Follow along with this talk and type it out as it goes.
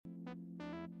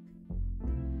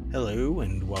Hello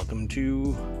and welcome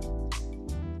to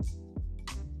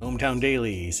Hometown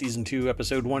Daily, Season 2,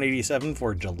 Episode 187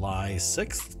 for July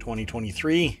 6th,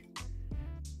 2023.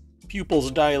 Pupils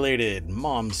dilated,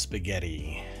 mom's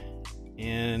spaghetti,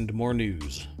 and more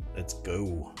news. Let's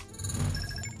go.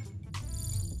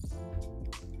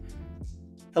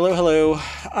 Hello,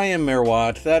 I am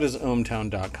Merwat, that is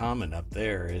ohmtown.com, and up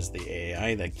there is the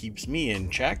AI that keeps me in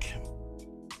check.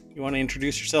 You want to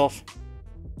introduce yourself?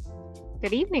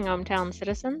 Good evening, hometown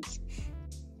citizens.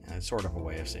 It's sort of a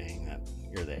way of saying that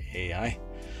you're the AI.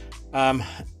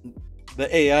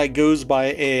 The AI goes by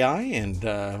AI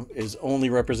and is only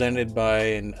represented by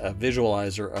a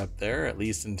visualizer up there, at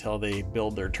least until they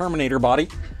build their Terminator body,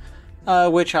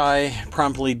 which I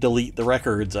promptly delete the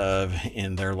records of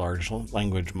in their large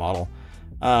language model.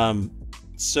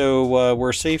 So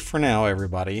we're safe for now,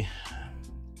 everybody.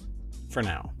 For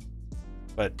now.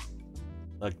 But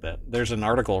look, there's an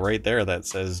article right there that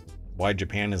says why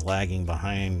Japan is lagging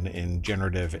behind in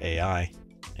generative AI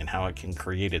and how it can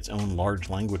create its own large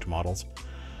language models.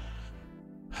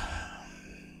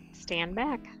 Stand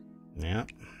back. Yeah.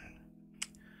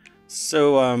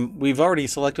 So we've already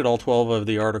selected all 12 of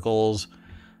the articles.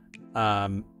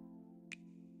 Oh,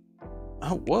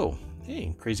 whoa.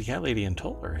 Hey, Crazy Cat Lady and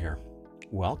Toll are here.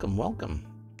 Welcome.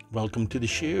 Welcome to the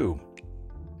show.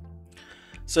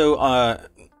 So,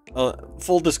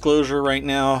 full disclosure right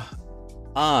now,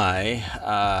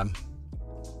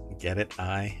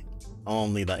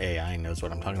 only the AI knows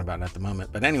what I'm talking about at the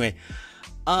moment. But anyway,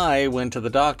 I went to the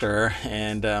doctor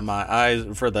and my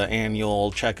eyes, for the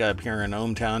annual checkup here in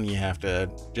ohmTown, you have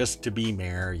to, just to be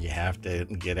mayor, you have to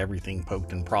get everything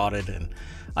poked and prodded. And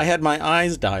I had my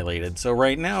eyes dilated. So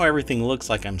right now everything looks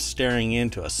like I'm staring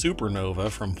into a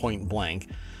supernova from point blank.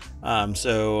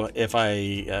 So if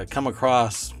I come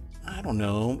across, I don't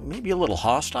know, maybe a little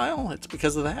hostile, it's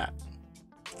because of that.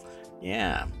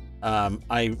 Yeah.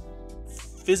 I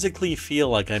physically feel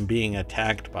like I'm being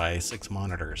attacked by 6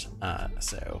 monitors.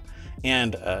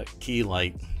 And a key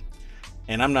light.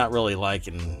 And I'm not really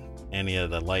liking any of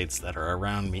the lights that are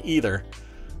around me either.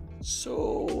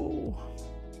 So,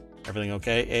 everything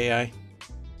okay, AI?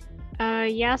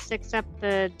 Yes, except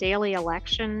the daily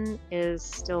election is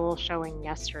still showing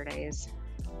yesterday's.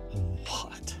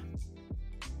 What?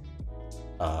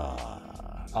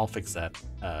 I'll fix that.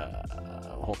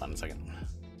 Hold on a second.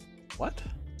 What?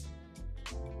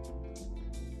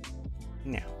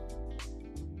 No.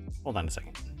 Hold on a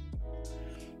second.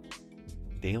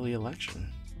 Daily election.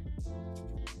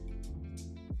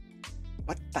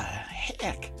 What the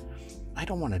heck? I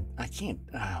don't want to. I can't.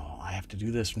 Oh, I have to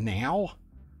do this now?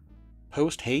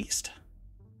 Post haste?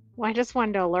 Well, I just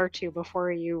wanted to alert you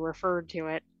before you referred to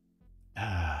it.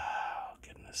 Oh,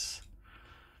 goodness.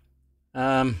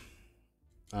 All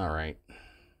right.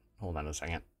 Hold on a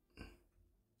second.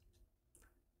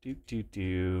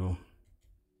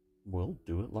 We'll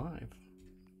do it live.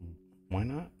 Why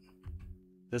not?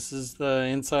 This is the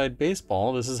inside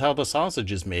baseball. This is how the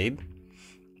sausage is made.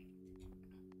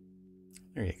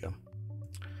 There you go.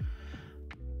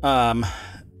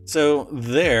 So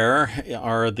there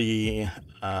are the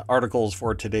articles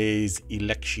for today's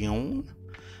election.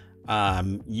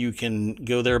 You can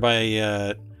go there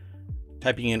by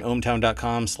typing in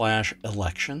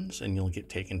ohmtown.com/elections and you'll get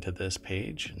taken to this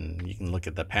page, and you can look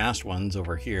at the past ones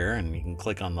over here and you can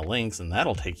click on the links and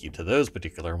that'll take you to those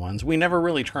particular ones. We never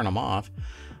really turn them off,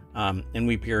 and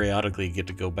we periodically get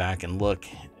to go back and look.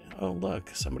 Oh,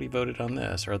 look, somebody voted on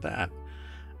this or that.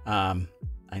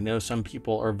 I know some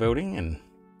people are voting and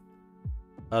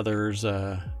others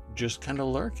just kind of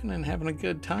lurking and having a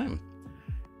good time.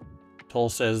 Toll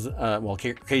says,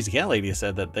 Crazy Cat Lady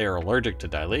said that they are allergic to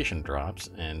dilation drops,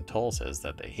 and Toll says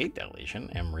that they hate dilation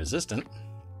and resistant,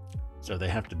 so they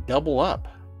have to double up,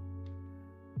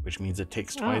 which means it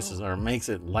takes twice or makes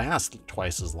it last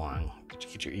twice as long. But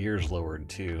you get your ears lowered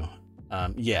too.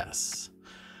 Yes.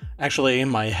 Actually,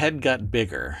 my head got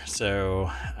bigger, so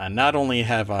not only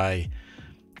have I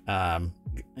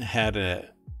had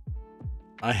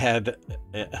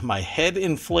my head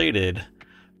inflated,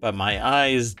 but my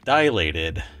eyes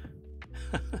dilated.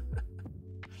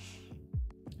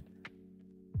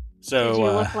 So did you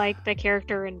look like the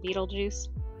character in Beetlejuice?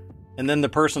 And then the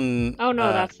person. Oh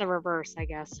no, that's the reverse, I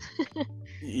guess.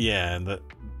 Yeah,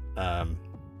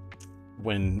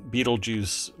 when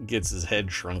Beetlejuice gets his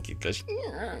head shrunk, it goes,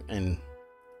 yeah, and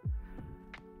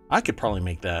I could probably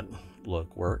make that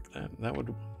look work.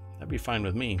 That'd be fine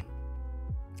with me.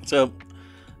 So.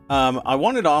 I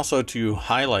wanted also to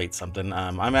highlight something.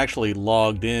 I'm actually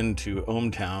logged into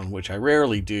ohmTown, which I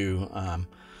rarely do,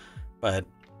 but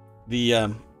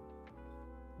the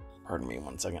pardon me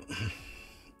one second.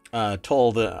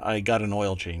 told that I got an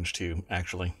oil change too,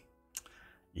 actually.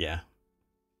 Yeah.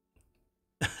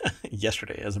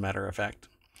 Yesterday, as a matter of fact.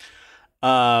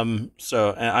 Well,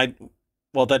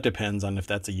 that depends on if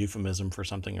that's a euphemism for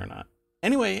something or not.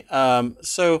 Anyway,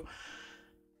 so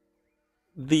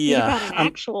You got an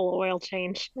actual oil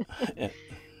change.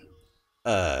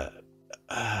 uh,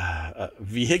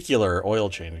 vehicular oil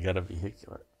change. I got a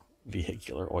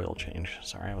vehicular oil change.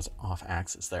 Sorry, I was off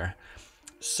axis there.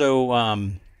 So,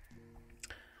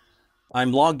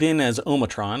 I'm logged in as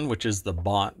Omatron, which is the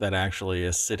bot that actually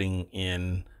is sitting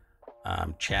in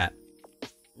chat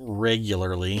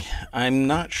regularly. I'm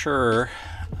not sure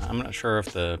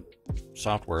if the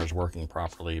software is working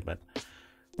properly, but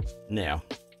no.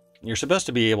 You're supposed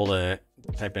to be able to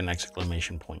type in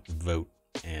 !vote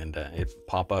and it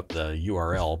pop up the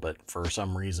URL, but for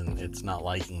some reason it's not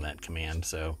liking that command,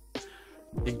 so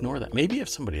ignore that. Maybe if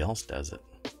somebody else does it.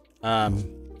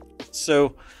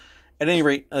 So at any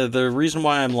rate, the reason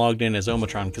why I'm logged in as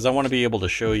Omatron, because I want to be able to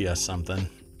show you something.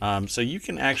 So you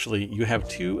have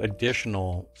 2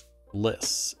 additional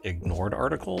lists, ignored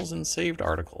articles and saved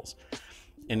articles.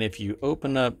 And if you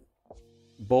open up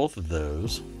both of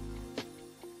those,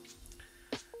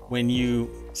 when you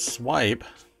swipe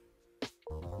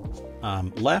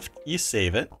left, you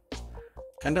save it,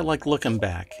 kind of like looking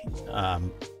back.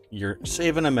 You're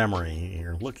saving a memory,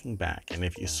 you're looking back, and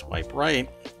if you swipe right,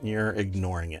 you're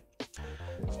ignoring it.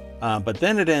 But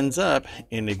then it ends up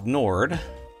in ignored,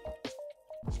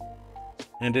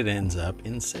 and it ends up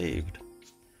in saved.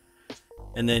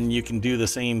 And then you can do the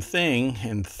same thing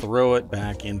and throw it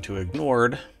back into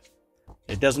ignored.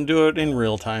 It doesn't do it in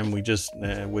real time. We just,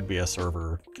 it would be a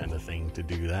server kind of thing to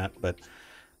do that. But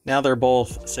now they're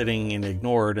both sitting in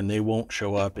ignored and they won't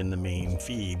show up in the main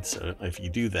feed. So if you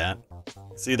do that,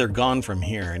 it's either gone from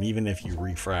here, and even if you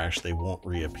refresh, they won't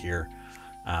reappear.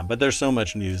 But there's so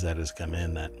much news that has come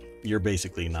in that you're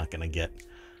basically not going to get,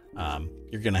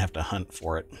 you're going to have to hunt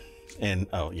for it. And,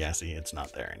 oh yeah, see, it's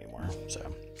not there anymore.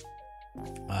 So,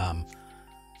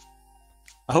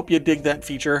 I hope you dig that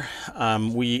feature.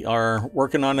 We are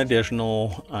working on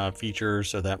additional features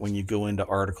so that when you go into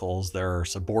articles, there are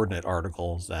subordinate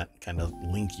articles that kind of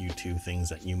link you to things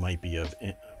that you might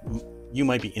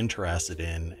be interested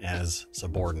in as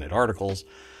subordinate articles,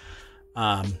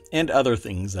 and other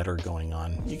things that are going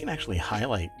on. You can actually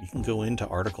highlight. You can go into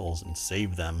articles and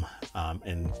save them,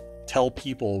 and tell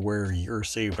people where your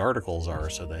saved articles are,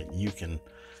 so that you can.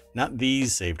 Not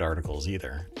these saved articles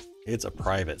either. It's a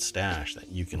private stash that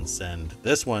you can send.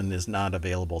 This one is not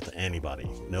available to anybody.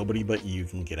 Nobody but you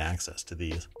can get access to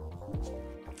these.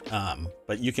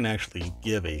 But you can actually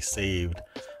give a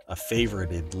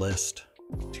favorited list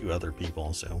to other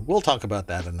people. So we'll talk about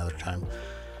that another time.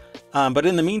 But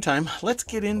in the meantime, let's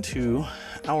get into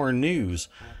our news.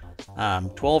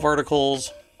 12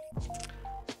 articles.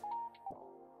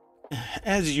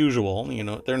 As usual,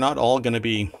 they're not all going to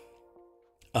be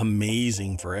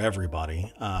amazing for everybody.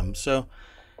 So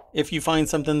if you find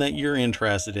something that you're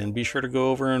interested in, be sure to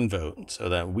go over and vote so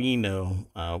that we know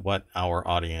what our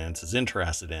audience is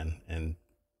interested in, and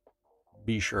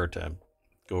be sure to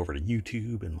go over to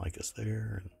YouTube and like us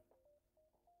there, and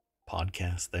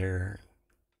podcast there.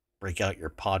 Break out your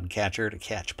podcatcher to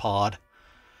catch pod.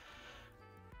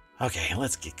 Okay,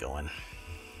 let's get going.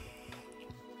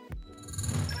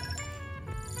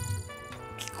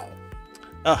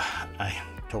 Oh, I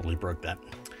totally broke that.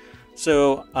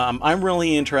 So I'm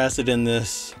really interested in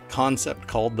this concept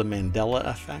called the Mandela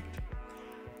effect,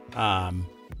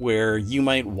 where you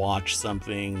might watch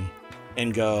something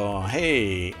and go,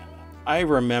 hey, I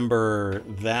remember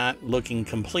that looking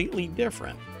completely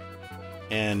different.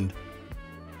 And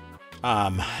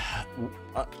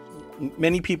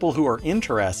many people who are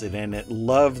interested in it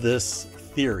love this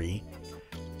theory,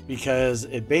 because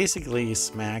it basically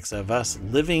smacks of us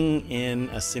living in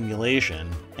a simulation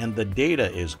and the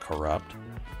data is corrupt.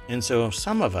 And so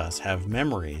some of us have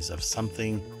memories of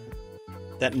something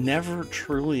that never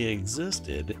truly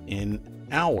existed in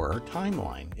our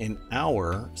timeline, in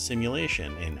our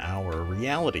simulation, in our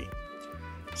reality.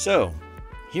 So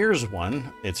here's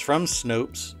one. It's from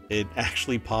Snopes. It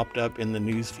actually popped up in the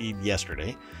newsfeed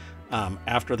yesterday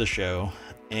after the show.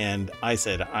 And I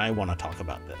said, I want to talk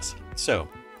about this. So,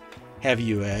 have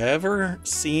you ever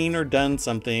seen or done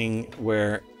something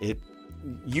where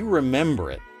you remember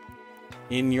it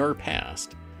in your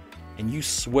past and you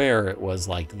swear it was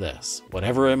like this,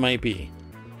 whatever it might be,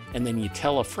 and then you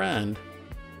tell a friend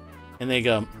and they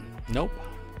go, nope,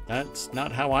 that's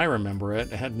not how I remember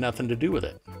it. It had nothing to do with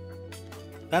it.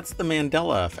 That's the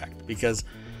Mandela effect, because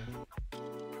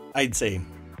I'd say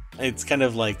It's kind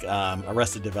of like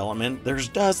Arrested Development. There's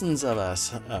dozens of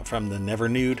us from the Never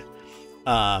Nude.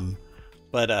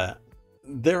 But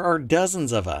there are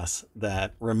dozens of us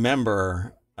that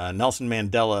remember Nelson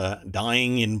Mandela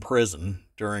dying in prison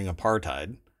during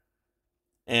apartheid.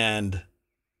 And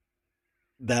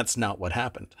that's not what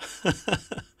happened.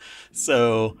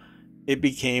 So it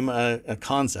became a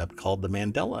concept called the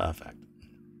Mandela effect.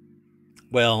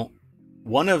 Well,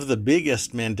 one of the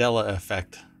biggest Mandela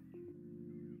effect,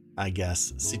 I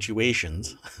guess,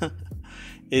 situations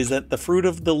is that the fruit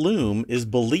of the loom is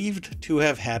believed to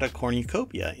have had a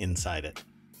cornucopia inside it.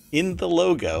 In the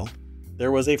logo,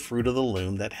 there was a fruit of the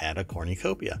loom that had a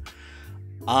cornucopia.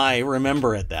 I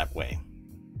remember it that way.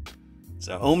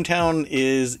 So ohmTown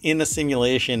is in a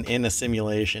simulation, in a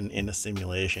simulation, in a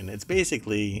simulation. It's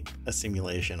basically a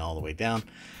simulation all the way down.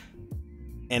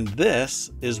 And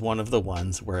this is one of the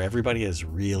ones where everybody is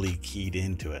really keyed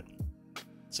into it.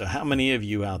 So how many of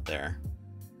you out there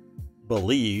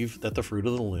believe that the Fruit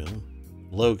of the Loom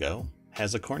logo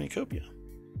has a cornucopia?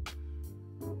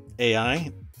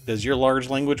 AI, does your large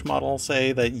language model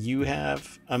say that you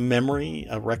have a memory,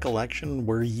 a recollection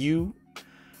where you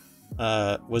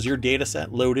was your data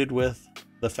set loaded with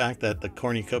the fact that the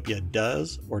cornucopia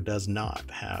does or does not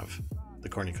have the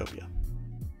cornucopia?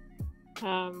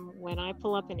 When I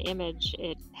pull up an image,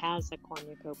 it has a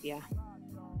cornucopia.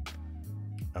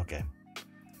 Okay.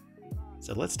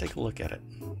 So let's take a look at it.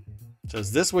 So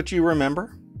is this what you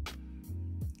remember?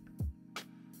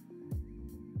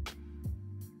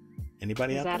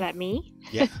 Anybody out there? Is that at me?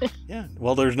 Yeah. Yeah.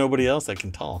 Well, there's nobody else that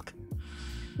can talk.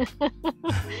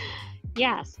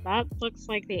 Yes, that looks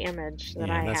like the image that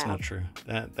I have. That's not true.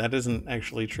 That isn't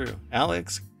actually true.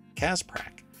 Alex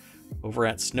Kasprak over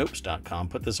at Snopes.com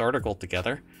put this article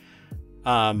together.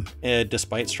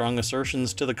 Despite strong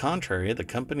assertions to the contrary, the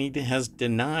company has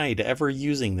denied ever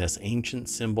using this ancient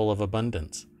symbol of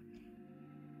abundance.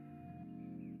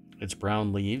 It's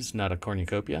brown leaves, not a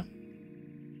cornucopia.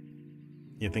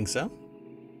 You think so?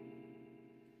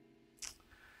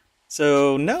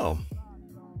 So, no.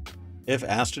 If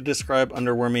asked to describe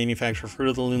underwear manufacturer Fruit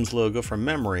of the Loom's logo from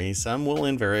memory, some will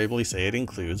invariably say it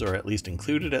includes, or at least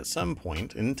included at some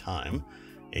point in time,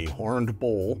 a horned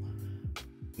bowl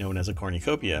known as a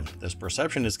cornucopia. This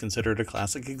perception is considered a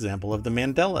classic example of the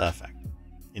Mandela effect.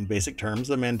 In basic terms,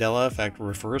 the Mandela effect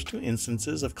refers to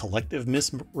instances of collective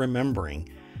misremembering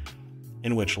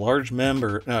in which large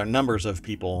numbers of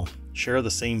people share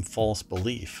the same false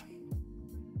belief.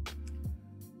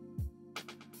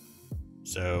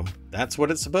 So that's what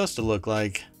it's supposed to look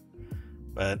like,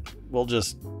 but we'll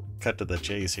just cut to the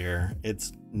chase here.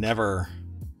 It's never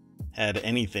had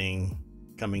anything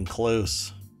coming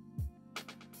close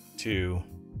to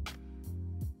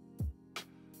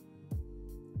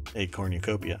a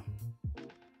cornucopia.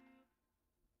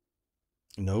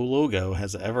 No logo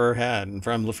has ever had,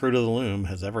 from the Fruit of the Loom,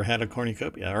 has ever had a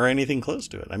cornucopia or anything close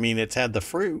to it. I mean, it's had the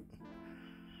fruit,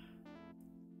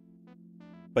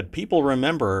 but people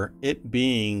remember it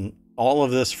being all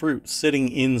of this fruit sitting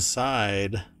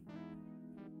inside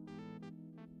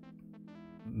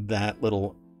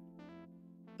the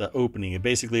opening. It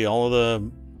basically, all of the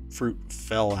fruit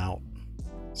fell out.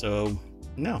 So,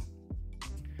 no.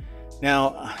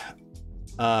 Now,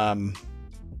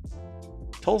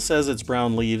 Toll says it's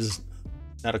brown leaves,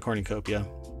 not a cornucopia.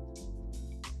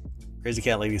 Crazy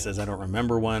Cat Lady says, I don't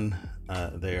remember one.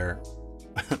 They're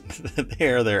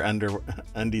their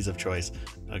undies of choice.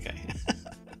 Okay.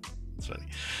 It's funny.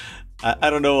 I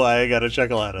don't know why I got a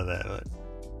chuckle out of that. But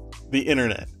the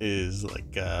internet is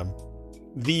like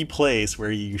the place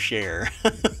where you share.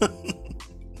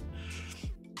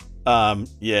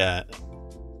 Yeah.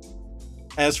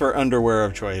 As for underwear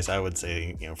of choice, I would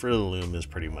say, Fruit of the Loom is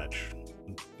pretty much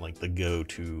like the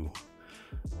go-to.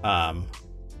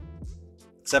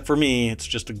 Except for me, it's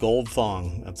just a gold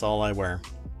thong. That's all I wear.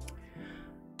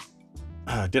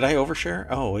 Did I overshare?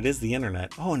 Oh, it is the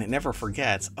internet. Oh, and it never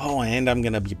forgets. Oh, and I'm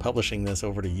going to be publishing this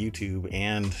over to YouTube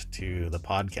and to the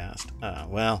podcast.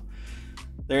 Well,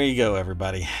 there you go,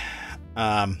 everybody.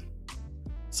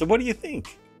 So what do you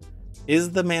think?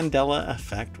 Is the Mandela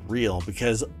effect real?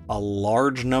 Because a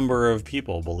large number of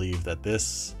people believe that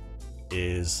this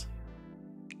is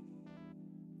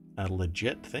a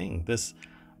legit thing.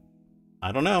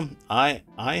 I don't know. I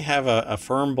have a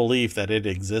firm belief that it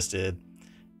existed,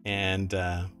 and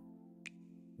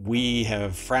we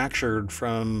have fractured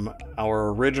from our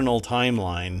original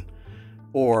timeline,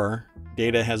 or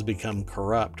data has become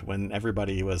corrupt when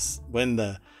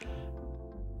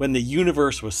the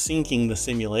universe was syncing the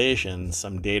simulation,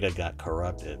 some data got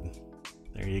corrupted.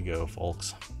 There you go,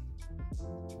 folks.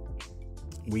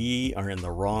 We are in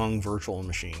the wrong virtual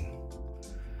machine.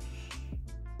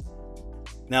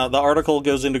 Now, the article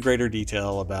goes into greater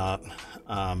detail about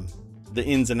the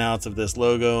ins and outs of this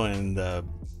logo and the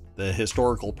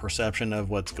historical perception of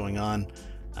what's going on.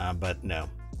 But no,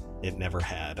 it never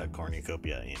had a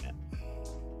cornucopia in it.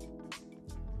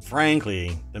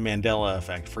 Frankly, the Mandela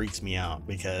effect freaks me out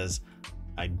because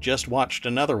I just watched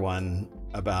another one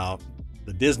about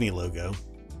the Disney logo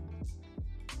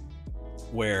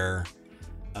where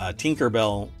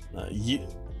Tinkerbell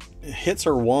hits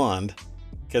her wand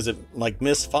because it like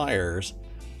misfires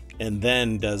and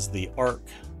then does the arc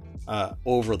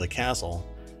over the castle,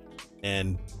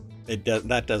 and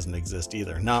that doesn't exist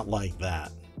either, not like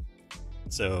that.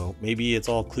 So maybe it's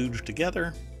all kludged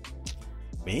together.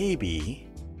 Maybe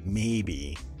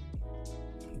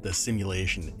the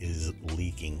simulation is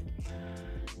leaking.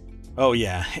 Oh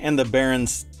yeah, and the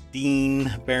Berenstain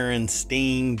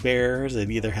Bears,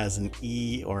 it either has an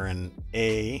E or an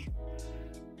A.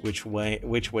 Which way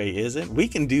is it? We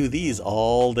can do these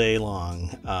all day long.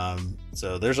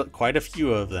 So there's quite a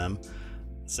few of them.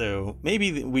 So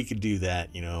maybe we could do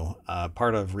that,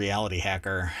 part of Reality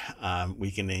Hacker. We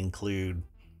can include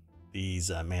these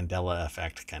Mandela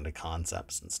effect kind of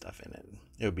concepts and stuff in it.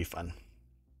 It would be fun.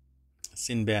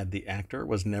 Sinbad the actor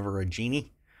was never a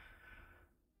genie.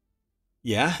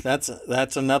 Yeah,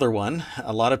 that's another one.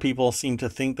 A lot of people seem to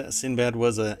think that Sinbad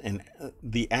was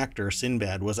the actor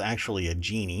Sinbad was actually a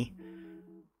genie,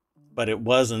 but it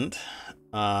wasn't.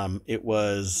 It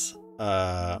was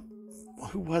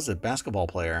who was it? Basketball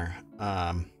player.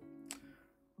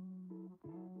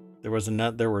 There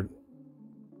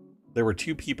were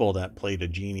two people that played a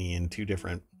genie in two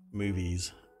different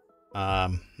movies.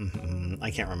 I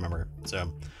can't remember.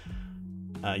 So,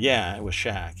 yeah, it was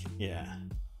Shaq. Yeah.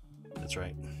 That's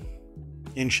right.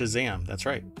 In Shazam. That's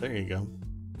right. There you go.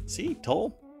 See,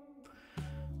 Toll?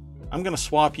 I'm going to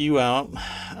swap you out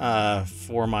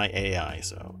for my AI.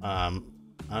 So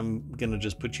I'm going to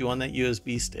just put you on that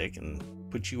USB stick and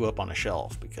put you up on a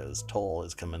shelf because Toll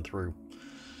is coming through.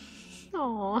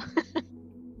 Oh.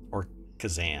 Or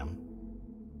Kazam.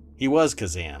 He was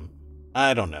Kazam.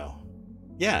 I don't know.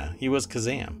 Yeah, he was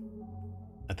Kazam.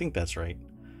 I think that's right.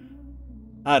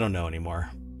 I don't know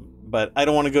anymore. But I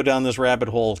don't want to go down this rabbit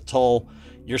hole. Toll,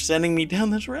 you're sending me down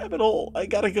this rabbit hole. I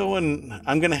gotta go, and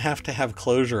I'm gonna have to have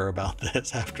closure about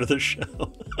this after the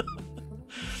show.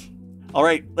 All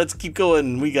right, let's keep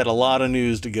going. We got a lot of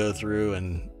news to go through,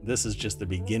 and this is just the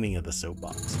beginning of the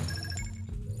soapbox.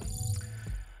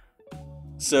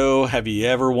 So, have you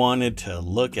ever wanted to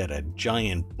look at a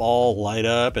giant ball light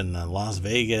up in the Las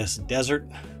Vegas desert?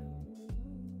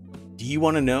 Do you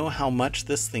want to know how much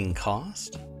this thing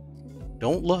cost?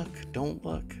 Don't look.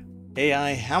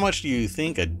 AI, how much do you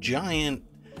think a giant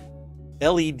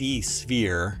LED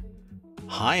sphere,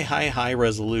 high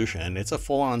resolution, it's a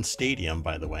full-on stadium,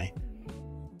 by the way.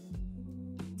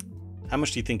 How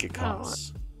much do you think it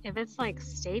costs? If it's like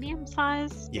stadium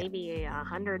size, yeah. Maybe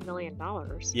 $100 million.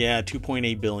 Yeah,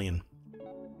 2.8 billion.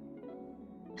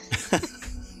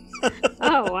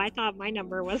 Oh, I thought my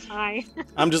number was high.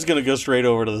 I'm just going to go straight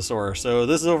over to the source. So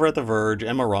this is over at The Verge.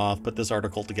 Emma Roth put this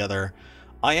article together.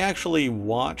 I actually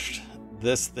watched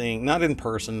this thing, not in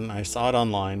person. I saw it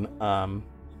online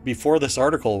before this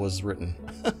article was written.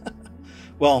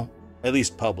 Well, at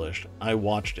least published. I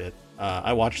watched it.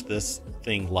 I watched this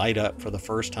thing light up for the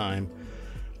first time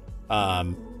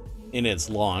in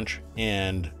its launch,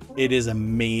 and it is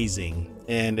amazing.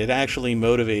 And it actually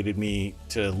motivated me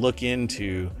to look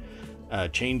into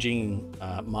changing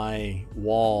my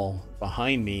wall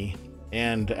behind me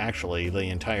and actually the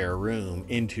entire room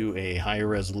into a high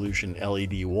resolution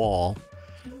LED wall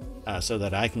so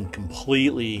that I can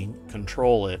completely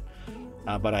control it.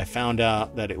 But I found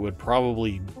out that it would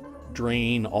probably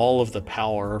drain all of the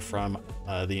power from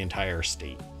the entire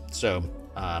state. So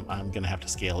I'm going to have to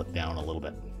scale it down a little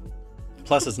bit.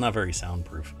 Plus, it's not very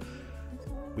soundproof.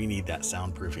 We need that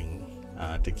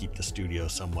soundproofing to keep the studio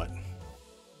somewhat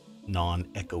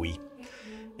non-echoey.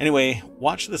 Anyway,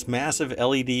 watch this massive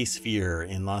LED sphere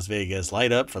in Las Vegas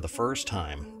light up for the first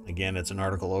time. Again, it's an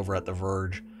article over at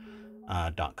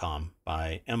TheVerge.com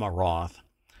by Emma Roth.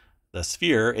 The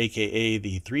sphere, aka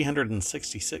the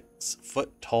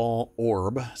 366-foot tall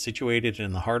orb situated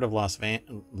in the heart of Las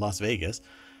Vegas,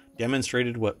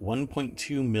 demonstrated what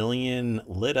 1.2 million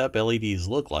lit up LEDs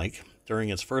look like during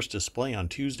its first display on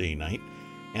Tuesday night.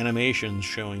 Animations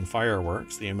showing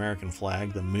fireworks, the American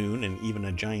flag, the moon, and even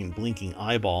a giant blinking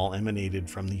eyeball emanated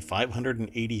from the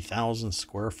 580,000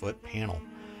 square foot panel.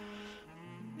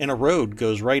 And a road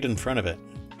goes right in front of it.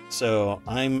 So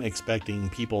I'm expecting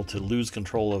people to lose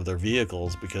control of their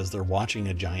vehicles because they're watching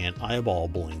a giant eyeball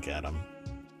blink at them.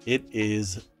 It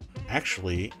is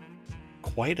actually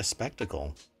quite a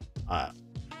spectacle.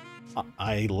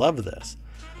 I love this.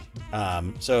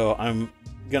 So I'm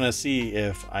gonna see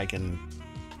if I can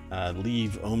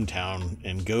leave ohmTown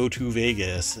and go to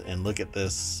Vegas and look at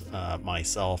this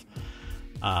myself.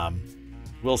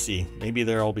 We'll see. Maybe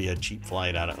there'll be a cheap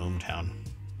flight out of ohmTown.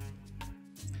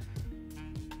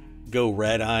 Go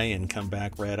red eye and come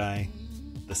back red eye.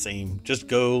 The same. Just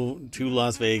go to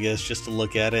Las Vegas just to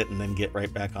look at it and then get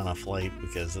right back on a flight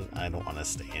because I don't want to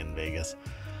stay in Vegas.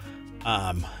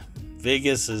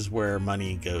 Vegas is where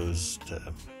money goes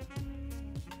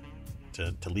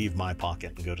to leave my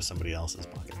pocket and go to somebody else's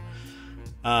pocket.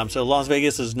 So Las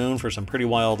Vegas is known for some pretty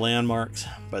wild landmarks,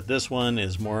 but this one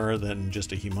is more than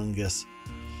just a humongous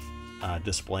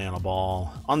display on a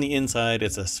ball. On the inside,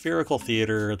 it's a spherical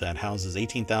theater that houses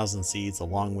 18,000 seats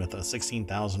along with a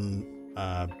 16,000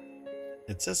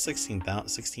 it says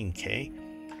 16K.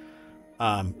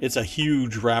 It's a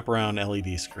huge wraparound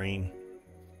LED screen.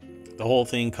 The whole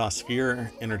thing cost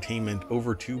Sphere Entertainment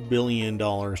over $2 billion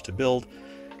to build.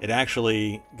 It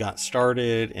actually got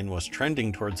started and was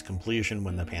trending towards completion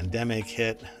when the pandemic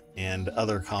hit and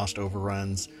other cost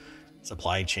overruns,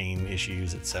 supply chain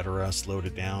issues, etc. slowed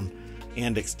it down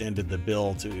and extended the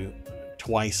bill to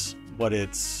twice what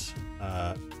its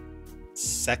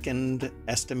second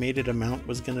estimated amount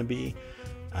was going to be.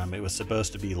 It was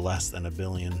supposed to be less than $1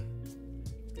 billion,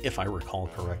 if I recall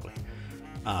correctly.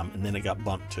 And then it got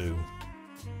bumped to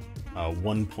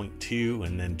 1.2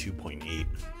 and then 2.8.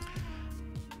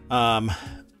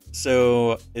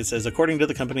 So it says, according to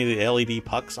the company, the LED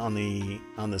pucks on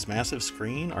this massive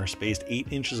screen are spaced 8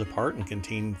 inches apart and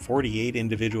contain 48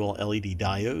 individual LED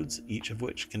diodes, each of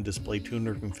which can display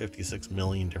 256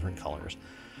 million different colors.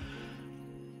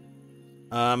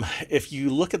 If you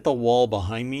look at the wall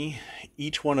behind me,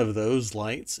 each one of those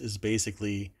lights is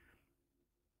basically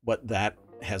what that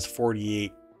has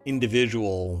 48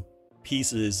 individual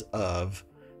pieces of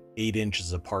 8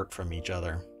 inches apart from each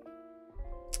other.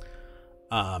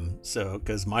 So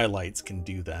because my lights can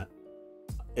do that,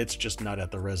 it's just not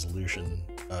at the resolution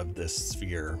of this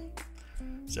sphere.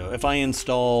 So if I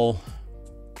install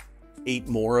 8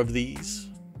 more of these,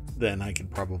 then I could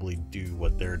probably do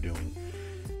what they're doing,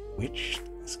 which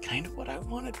is kind of what I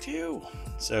want to do.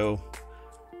 So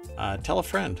tell a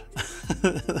friend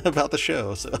about the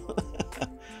show so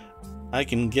I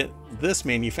can get this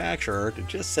manufacturer to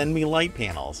just send me light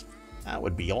panels. That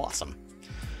would be awesome.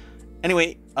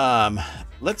 Anyway,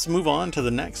 let's move on to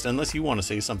the next, unless you want to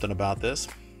say something about this.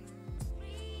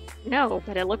 No,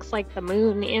 but it looks like the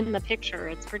moon in the picture.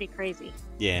 It's pretty crazy.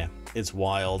 Yeah, it's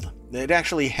wild. It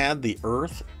actually had the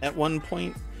Earth at one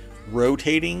point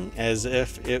rotating as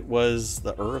if it was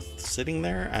the Earth sitting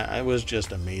there. I was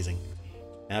just amazing.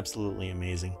 Absolutely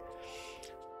amazing.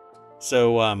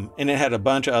 So, and it had a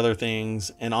bunch of other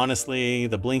things. And honestly,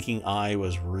 the blinking eye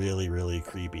was really, really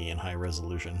creepy in high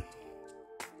resolution.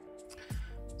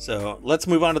 So let's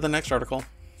move on to the next article.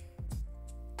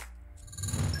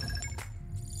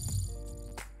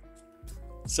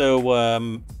 So,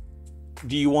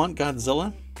 do you want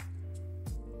Godzilla?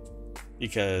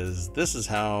 Because this is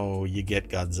how you get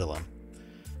Godzilla.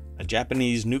 A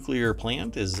Japanese nuclear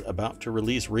plant is about to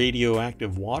release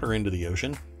radioactive water into the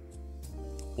ocean.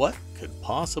 What could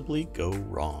possibly go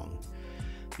wrong?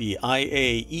 The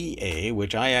IAEA,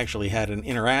 which I actually had an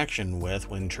interaction with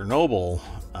when Chernobyl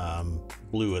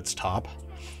blew its top.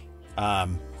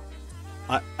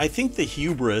 I think the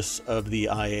hubris of the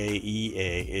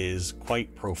IAEA is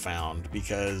quite profound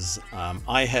because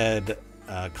I had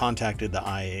contacted the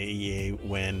IAEA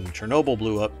when Chernobyl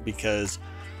blew up because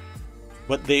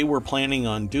what they were planning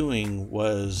on doing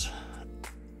was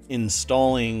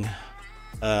installing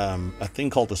a thing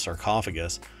called the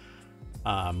sarcophagus,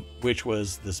 which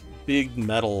was this big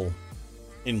metal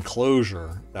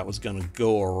enclosure that was going to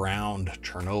go around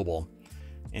Chernobyl.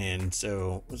 And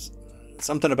so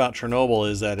something about Chernobyl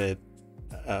is that it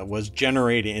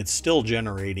it's still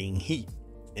generating heat.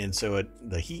 And so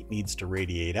the heat needs to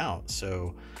radiate out.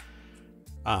 So,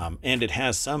 and it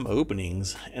has some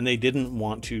openings, and they didn't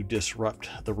want to disrupt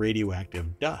the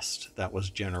radioactive dust that was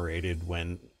generated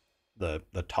when the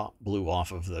top blew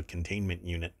off of the containment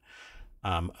unit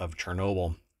of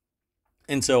Chernobyl.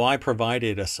 And so I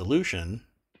provided a solution,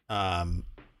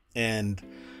 and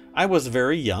I was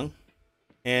very young,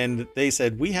 and they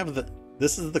said,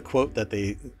 this is the quote that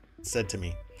they said to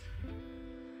me.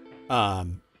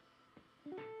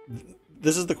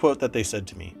 This is the quote that they said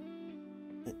to me.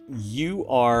 You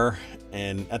are,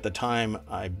 and at the time,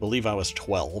 I believe I was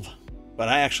 12, but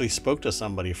I actually spoke to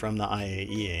somebody from the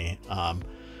IAEA.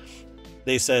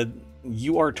 They said,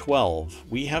 you are 12.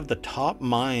 We have the top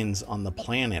minds on the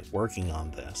planet working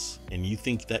on this, and you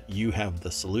think that you have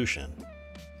the solution.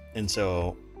 And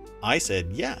so I said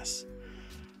yes,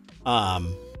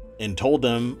 and told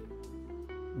them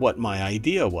what my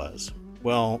idea was.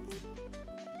 Well,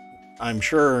 I'm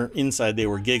sure inside they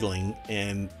were giggling,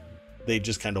 and they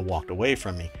just kind of walked away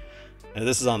from me. And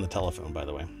this is on the telephone, by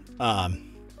the way.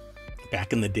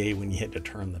 Back in the day when you had to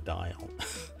turn the dial.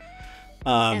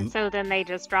 And so then they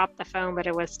just dropped the phone, but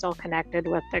it was still connected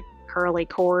with the curly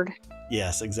cord.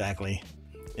 Yes, exactly.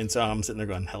 And so I'm sitting there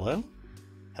going, hello?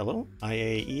 Hello?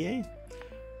 IAEA?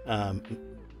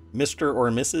 Mr. or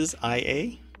Mrs.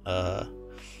 IA?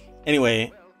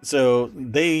 Anyway, so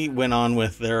they went on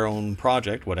with their own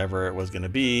project, whatever it was going to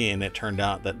be, and it turned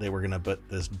out that they were going to put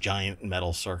this giant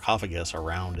metal sarcophagus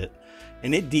around it,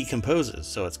 and it decomposes,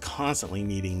 so it's constantly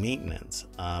needing maintenance,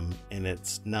 and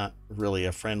it's not really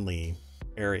a friendly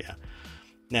area.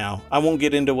 Now, I won't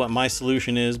get into what my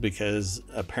solution is, because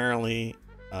apparently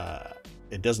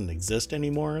it doesn't exist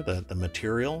anymore, the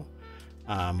material,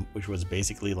 which was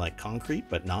basically like concrete,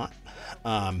 but not.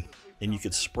 And you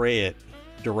could spray it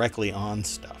directly on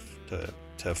stuff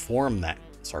to form that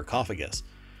sarcophagus.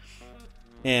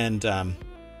 And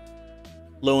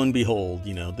lo and behold,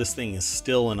 this thing is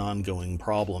still an ongoing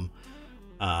problem.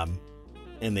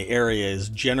 And the area is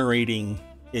generating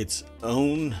its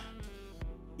own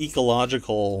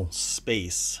ecological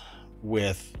space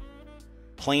with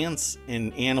plants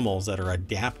and animals that are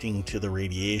adapting to the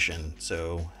radiation.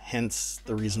 So hence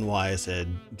the reason why I said,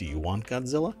 do you want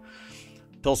Godzilla?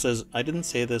 Phil says, I didn't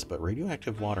say this, but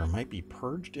radioactive water might be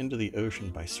purged into the ocean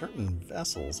by certain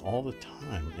vessels all the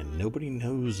time, and nobody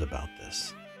knows about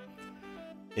this.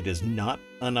 It is not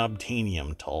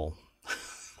unobtainium, Tull.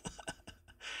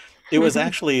 It was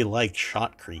actually like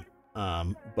shotcrete,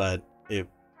 but it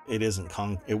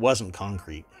wasn't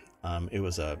concrete. It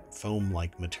was a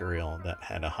foam-like material that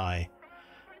had a high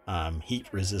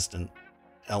heat-resistant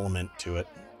element to it.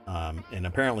 And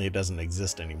apparently it doesn't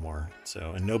exist anymore.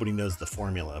 So, and nobody knows the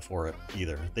formula for it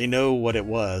either. They know what it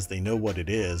was, they know what it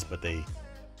is, but the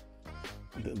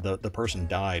person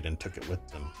died and took it with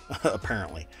them,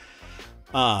 apparently.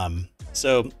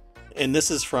 So, and this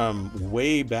is from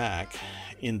way back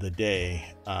in the day,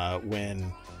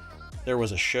 when there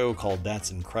was a show called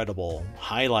That's Incredible,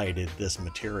 highlighted this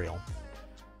material.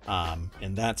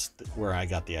 And that's where I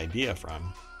got the idea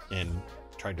from, and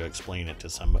tried to explain it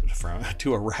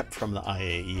to a rep from the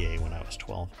IAEA when I was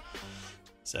 12.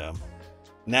 So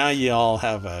now you all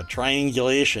have a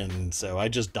triangulation. So I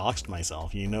just doxed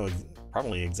myself. You know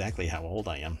probably exactly how old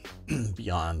I am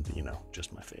beyond,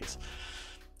 just my face.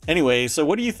 Anyway, so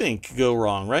what do you think go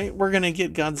wrong, right? We're going to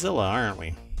get Godzilla, aren't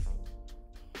we?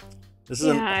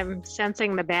 I'm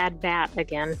sensing the bad bat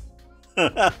again.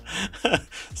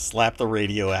 Slap the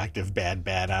radioactive bad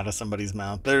bat out of somebody's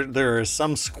mouth. There is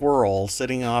some squirrel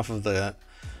sitting off of the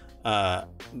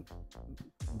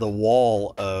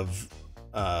wall of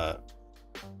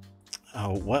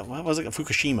what was it,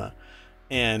 Fukushima,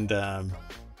 and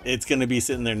it's going to be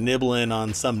sitting there nibbling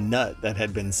on some nut that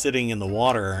had been sitting in the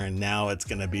water, and now it's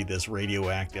going to be this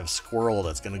radioactive squirrel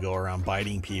that's going to go around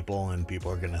biting people, and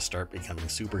people are going to start becoming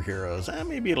superheroes.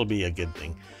 Maybe it'll be a good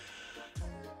thing.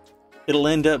 It'll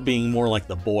end up being more like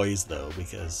The Boys, though,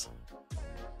 because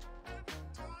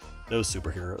those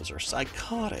superheroes are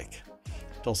psychotic.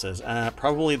 Phil says,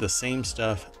 probably the same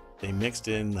stuff they mixed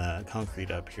in the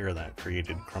concrete up here that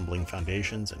created crumbling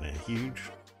foundations and a huge,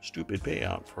 stupid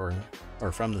payout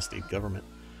from the state government.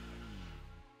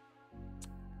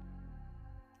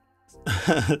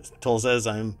 Toll says,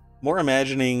 I'm more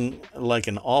imagining like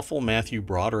an awful Matthew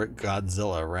Broderick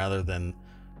Godzilla rather than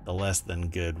the less than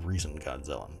good recent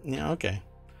Godzilla. Yeah, okay.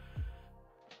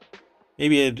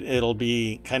 Maybe it'll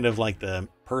be kind of like the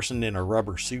person in a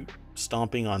rubber suit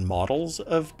stomping on models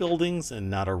of buildings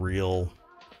and not a real...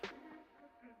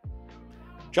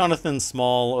 Jonathan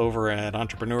Small over at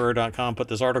entrepreneur.com put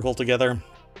this article together.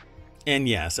 And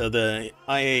yeah, so the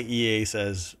IAEA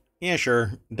says, yeah,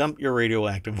 sure, dump your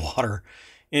radioactive water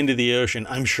into the ocean.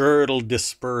 I'm sure it'll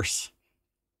disperse.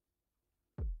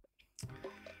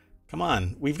 Come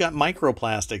on, we've got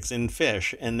microplastics in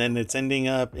fish, and then it's ending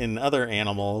up in other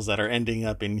animals that are ending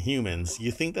up in humans.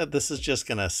 You think that this is just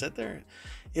going to sit there?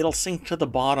 It'll sink to the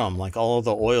bottom like all of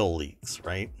the oil leaks,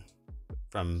 right?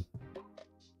 From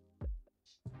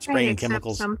spraying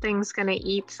chemicals. Something's going to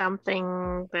eat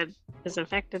something that is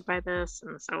affected by this,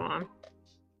 and so on.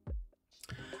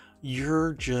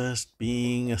 You're just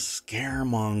being a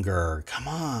scaremonger. Come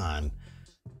on.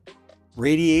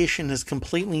 Radiation is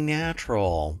completely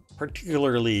natural.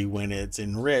 particularly when it's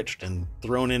enriched and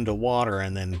thrown into water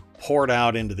and then poured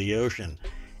out into the ocean.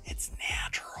 It's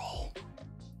natural.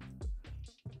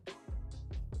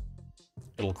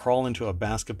 It'll crawl into a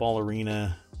basketball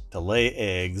arena to lay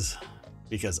eggs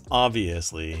because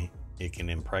obviously it can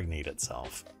impregnate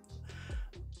itself.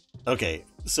 Okay,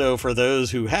 so for those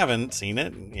who haven't seen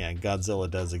it, yeah, Godzilla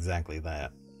does exactly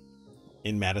that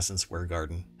in Madison Square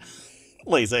Garden.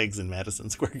 Lays eggs in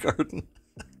Madison Square Garden.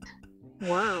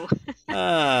 Whoa.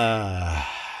 Yeah,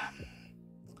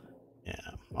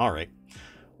 all right.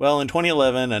 Well, in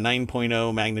 2011, a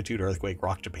 9.0 magnitude earthquake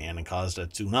rocked Japan and caused a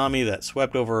tsunami that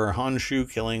swept over Honshu,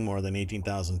 killing more than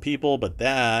 18,000 people. But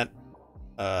that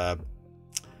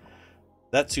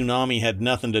tsunami had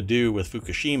nothing to do with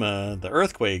Fukushima. The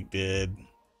earthquake did.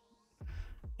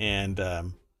 And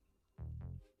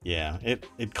yeah,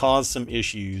 it caused some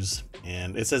issues.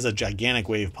 And it says a gigantic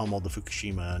wave pummeled the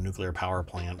Fukushima nuclear power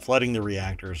plant, flooding the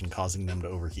reactors and causing them to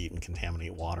overheat and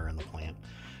contaminate water in the plant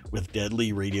with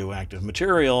deadly radioactive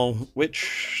material,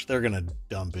 which they're going to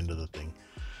dump into the thing.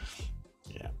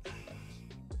 Yeah.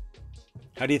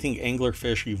 How do you think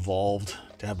anglerfish evolved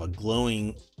to have a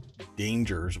glowing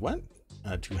dangers? What?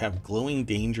 To have glowing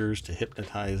dangers to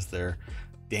hypnotize their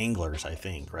danglers, I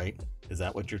think, right? Is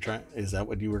that what you're trying? Is that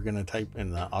what you were going to type in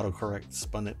the autocorrect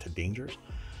spun it to dangers?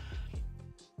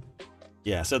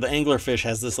 Yeah, so the anglerfish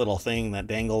has this little thing that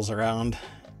dangles around,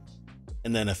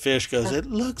 and then a fish goes, "It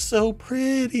looks so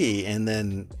pretty," and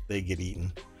then they get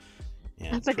eaten.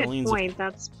 Yeah, that's a good point.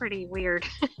 That's pretty weird.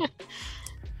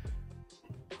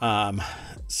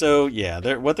 So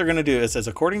yeah, what they're going to do is, says,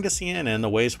 according to CNN,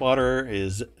 the wastewater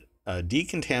is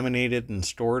decontaminated and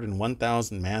stored in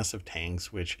 1,000 massive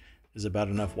tanks, which is about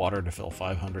enough water to fill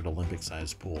 500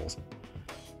 Olympic-sized pools.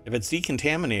 If it's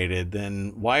decontaminated,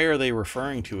 then why are they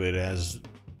referring to it as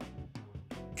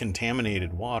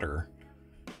contaminated water?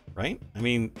 Right? I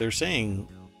mean, they're saying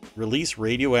release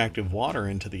radioactive water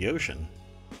into the ocean.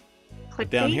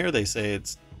 But down here they say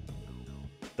it's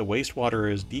the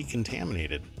wastewater is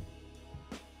decontaminated.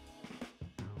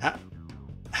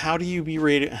 How do you be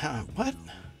what?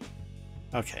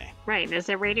 Okay. Right. Is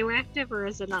it radioactive or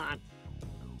is it not?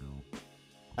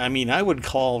 I mean, I would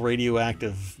call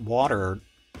radioactive water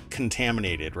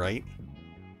contaminated, right?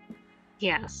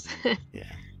 Yes. Yeah.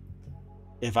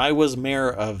 If I was mayor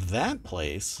of that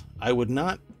place, I would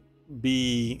not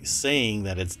be saying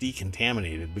that it's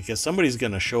decontaminated, because somebody's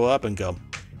going to show up and go,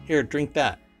 "Here, drink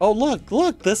that. Oh,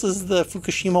 look, this is the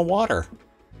Fukushima water."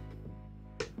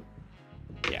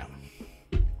 Yeah.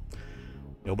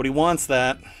 Nobody wants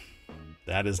that.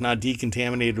 That is not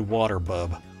decontaminated water,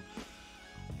 bub.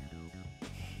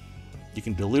 You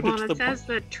can dilute it to the point. Well, it says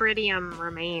that tritium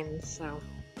remains, so.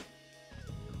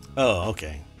 Oh,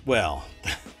 okay. Well,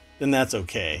 then that's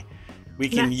okay. We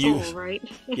can use. Cool, right?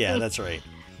 Yeah, that's right.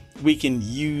 We can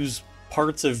use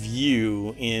parts of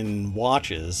you in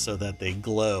watches so that they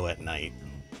glow at night.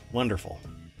 Wonderful.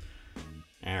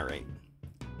 All right.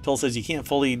 Toll says you can't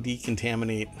fully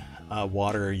decontaminate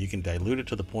water. You can dilute it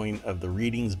to the point of the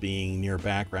readings being near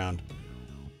background,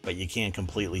 but you can't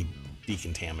completely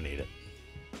decontaminate it.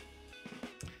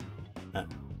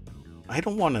 I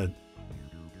don't want to.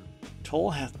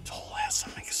 Toll has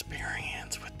some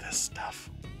experience with this stuff,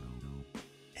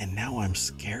 and now I'm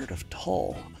scared of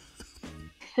Toll.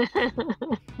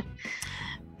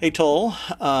 Hey Toll,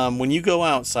 when you go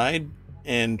outside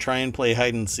and try and play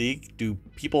hide and seek, do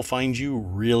people find you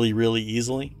really, really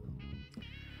easily?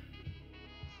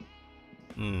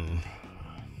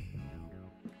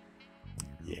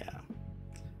 Yeah.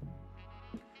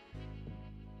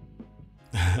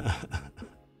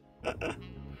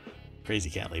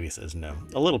 Crazy Cat Lady says no.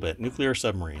 A little bit. Nuclear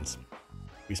submarines.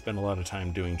 We spend a lot of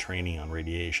time doing training on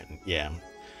radiation. Yeah.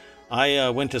 I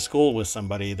went to school with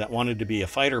somebody that wanted to be a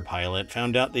fighter pilot,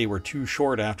 found out they were too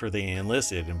short after they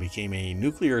enlisted, and became a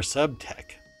nuclear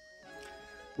sub-tech,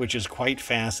 which is quite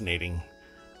fascinating.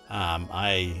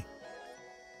 I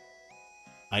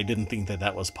didn't think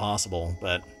that was possible,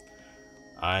 but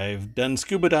I've done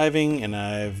scuba diving and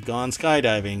I've gone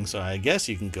skydiving, so I guess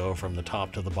you can go from the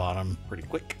top to the bottom pretty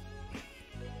quick.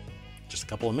 Just a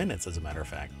couple of minutes, as a matter of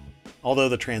fact. Although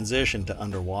the transition to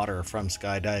underwater from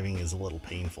skydiving is a little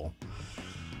painful.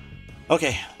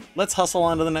 Okay, let's hustle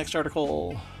on to the next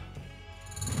article.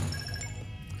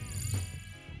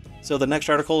 So the next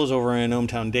article is over in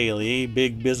ohmTown Daily.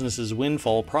 Big businesses'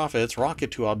 windfall profits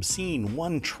rocket to obscene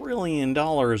 $1 trillion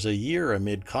a year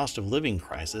amid cost of living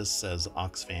crisis, says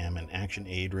Oxfam and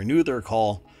ActionAid renew their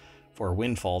call for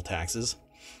windfall taxes.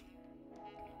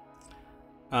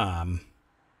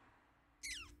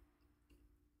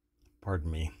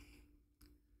 Pardon me.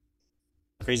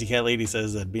 Crazy Cat Lady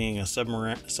says that being a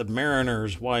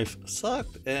submariner's wife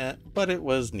sucked, but it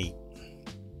was neat.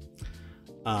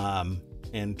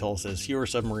 And Toll says fewer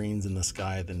submarines in the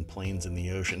sky than planes in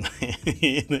the ocean.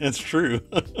 That's true.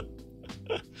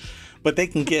 But they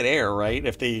can get air, right?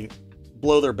 If they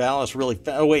blow their ballast really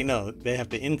fast. Oh, wait, no. They have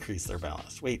to increase their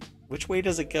ballast. Wait, which way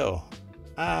does it go?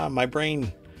 My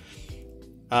brain.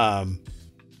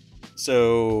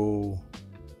 So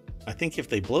I think if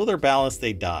they blow their ballast,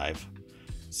 they dive.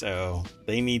 So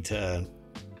they need to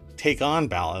take on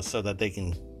ballast so that they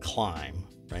can climb,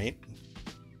 right?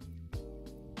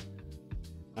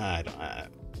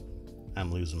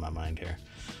 I'm losing my mind here.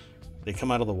 They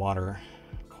come out of the water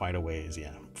quite a ways,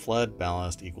 yeah. Flood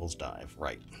ballast equals dive,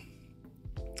 right?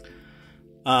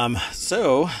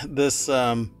 So this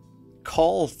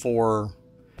call for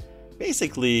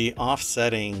basically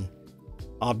offsetting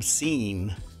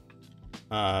obscene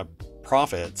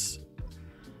profits.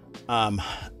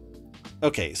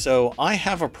 Okay, so I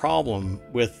have a problem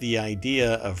with the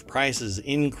idea of prices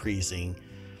increasing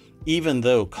even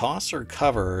though costs are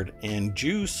covered and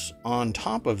juice on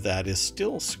top of that is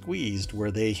still squeezed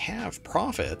where they have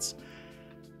profits,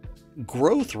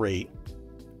 growth rate,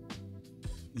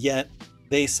 yet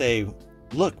they say,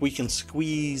 look, we can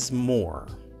squeeze more.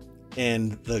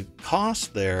 And the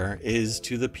cost there is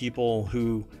to the people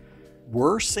who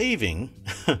were saving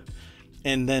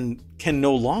and then can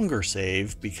no longer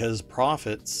save because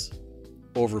profits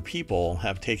over people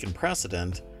have taken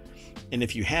precedent. And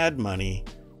if you had money,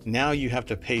 now you have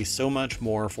to pay so much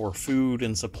more for food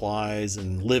and supplies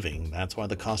and living. That's why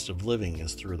the cost of living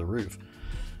is through the roof.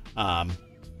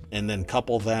 And then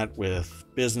couple that with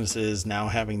businesses now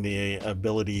having the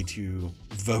ability to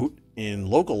vote in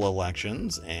local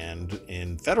elections, and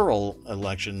in federal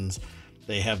elections,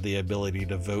 they have the ability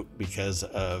to vote because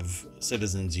of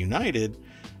Citizens United.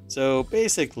 So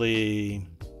basically,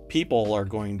 people are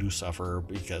going to suffer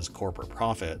because corporate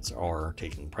profits are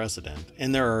taking precedent.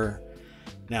 And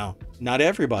now, not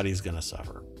everybody's going to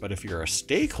suffer, but if you're a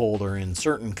stakeholder in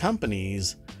certain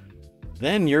companies,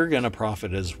 then you're going to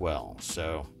profit as well.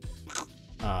 So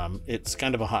it's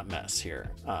kind of a hot mess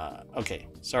here. Okay,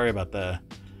 sorry about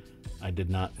I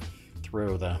did not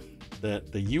throw the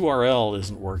URL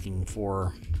isn't working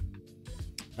for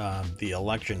the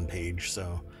election page,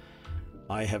 so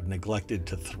I have neglected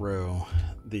to throw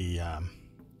the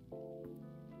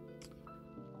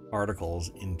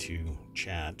articles into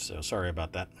chat, so sorry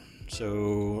about that.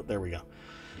 So there we go.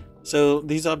 So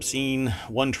these obscene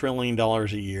 $1 trillion a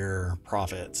year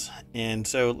profits. And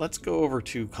so let's go over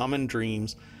to Common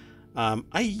Dreams.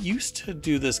 I used to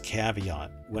do this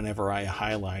caveat whenever I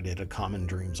highlighted a Common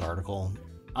Dreams article.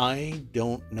 I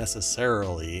don't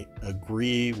necessarily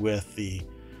agree with the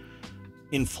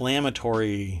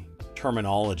inflammatory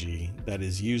terminology that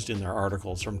is used in their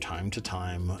articles from time to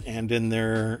time, and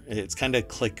it's kind of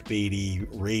clickbaity,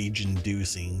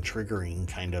 rage-inducing, triggering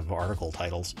kind of article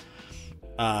titles.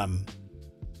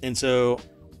 And so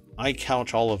I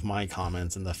couch all of my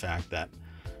comments in the fact that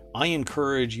I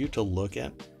encourage you to look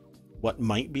at what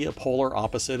might be a polar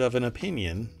opposite of an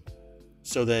opinion,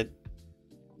 so that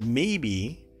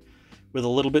maybe with a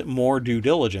little bit more due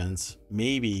diligence,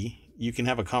 maybe you can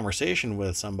have a conversation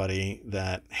with somebody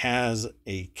that has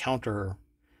a counter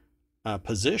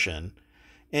position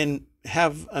and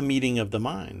have a meeting of the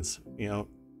minds.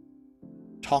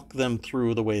 Talk them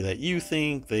through the way that you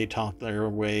think, they talk their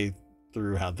way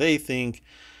through how they think,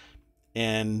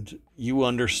 and you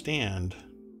understand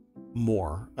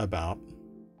more about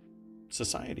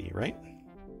society, right?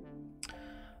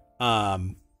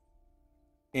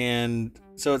 And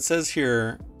so it says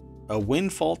here, a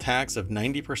windfall tax of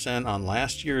 90% on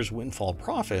last year's windfall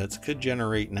profits could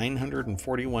generate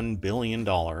 $941 billion,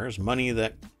 money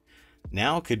that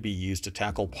now could be used to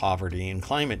tackle poverty and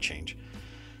climate change.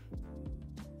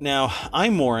 Now,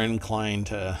 I'm more inclined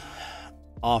to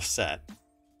offset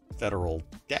federal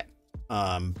debt,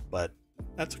 but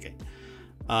that's okay.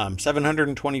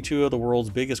 722 of the world's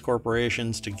biggest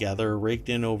corporations together raked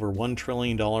in over $1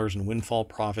 trillion in windfall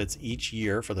profits each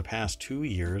year for the past 2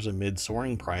 years amid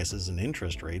soaring prices and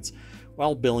interest rates,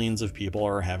 while billions of people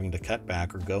are having to cut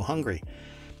back or go hungry.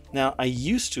 Now, I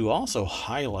used to also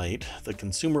highlight the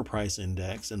consumer price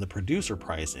index and the producer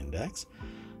price index,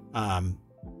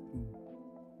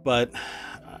 but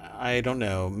I don't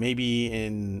know,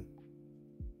 maybe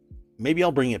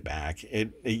I'll bring it back.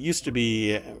 It used to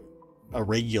be a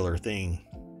regular thing,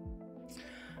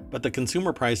 but the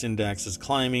consumer price index is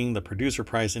climbing, the producer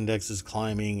price index is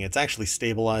climbing. It's actually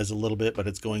stabilized a little bit, but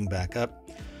it's going back up.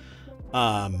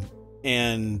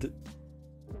 And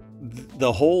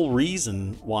the whole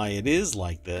reason why it is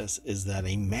like this is that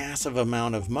a massive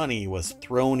amount of money was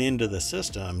thrown into the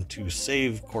system to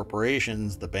save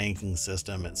corporations, the banking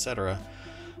system, etc.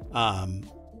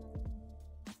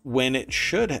 When it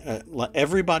should,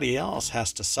 everybody else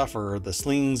has to suffer the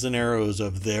slings and arrows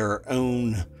of their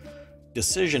own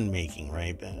decision making,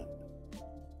 right?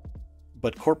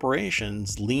 But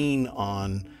corporations lean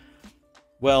on,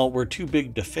 well, we're too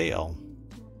big to fail.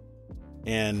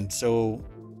 And so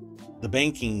the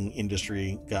banking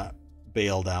industry got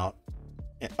bailed out,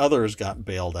 and others got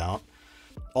bailed out.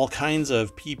 All kinds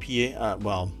of PPA,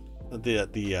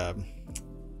 the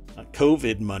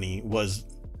COVID money was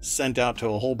sent out to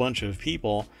a whole bunch of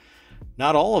people.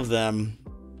 Not all of them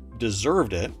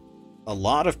deserved it. A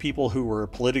lot of people who were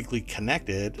politically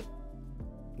connected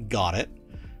got it,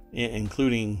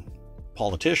 including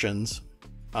politicians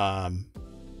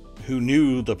who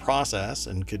knew the process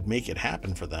and could make it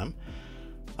happen for them.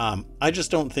 I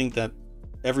just don't think that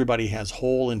everybody has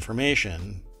whole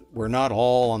information. We're not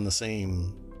all on the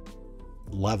same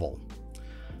level.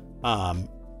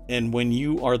 And when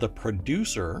you are the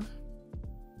producer,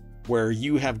 where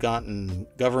you have gotten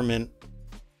government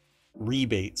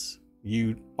rebates,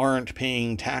 you aren't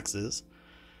paying taxes,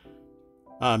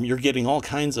 you're getting all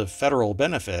kinds of federal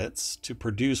benefits to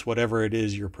produce whatever it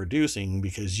is you're producing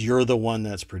because you're the one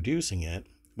that's producing it.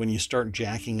 When you start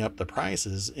jacking up the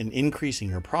prices and increasing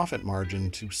your profit margin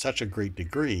to such a great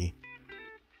degree,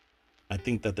 I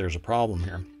think that there's a problem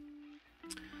here.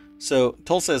 So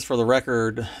Toll says, for the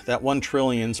record, that 1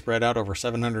 trillion spread out over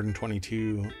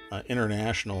 722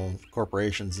 international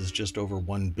corporations is just over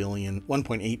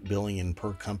 1.8 billion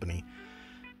per company.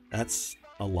 That's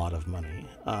a lot of money.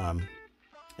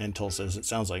 And Toll says, it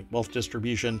sounds like wealth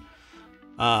distribution.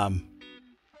 I'm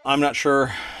not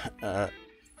sure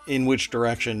in which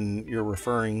direction you're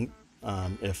referring,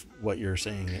 if what you're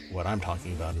saying, what I'm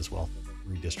talking about is wealth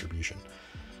redistribution.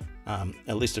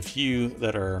 At least a few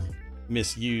that are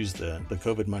misused. The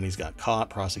COVID money's got caught,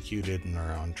 prosecuted, and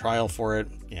are on trial for it.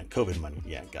 Yeah, COVID money.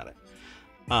 Yeah, got it.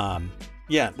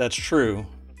 Yeah, that's true.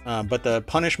 But the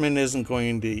punishment isn't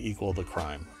going to equal the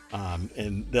crime.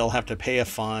 And they'll have to pay a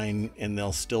fine, and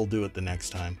they'll still do it the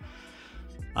next time.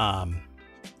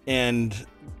 And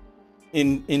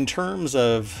in terms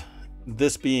of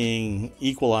this being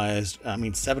equalized, I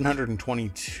mean,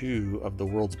 722 of the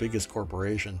world's biggest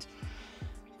corporations,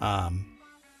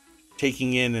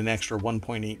 taking in an extra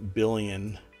 1.8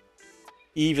 billion,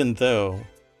 even though,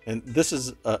 and this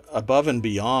is above and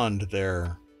beyond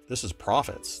this is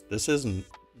profits. This isn't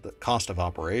the cost of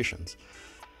operations.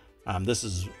 This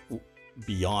is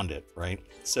beyond it, right?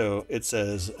 So it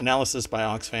says, analysis by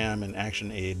Oxfam and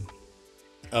ActionAid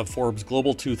of Forbes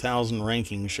Global 2000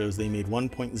 ranking shows they made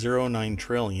 1.09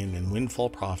 trillion in windfall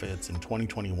profits in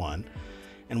 2021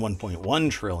 and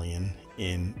 1.1 trillion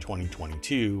in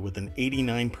 2022, with an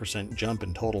 89% jump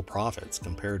in total profits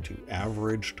compared to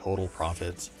average total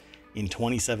profits in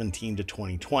 2017 to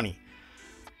 2020.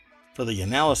 For the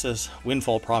analysis,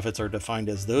 windfall profits are defined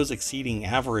as those exceeding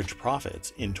average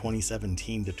profits in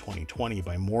 2017 to 2020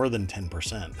 by more than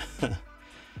 10%.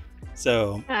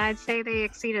 So I'd say they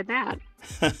exceeded that.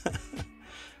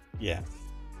 Yeah.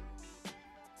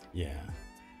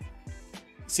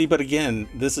 See, but again,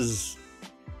 this is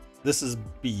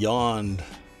beyond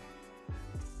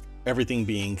everything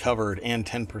being covered and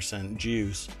 10%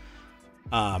 juice.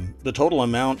 The total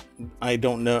amount, I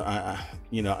don't know.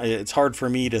 It's hard for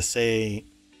me to say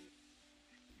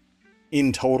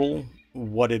in total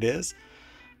what it is.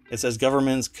 It says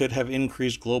governments could have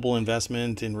increased global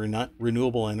investment in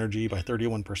renewable energy by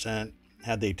 31%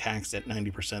 had they taxed at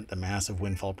 90% the massive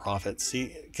windfall profits.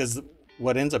 See, because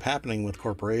what ends up happening with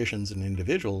corporations and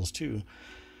individuals too,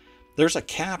 there's a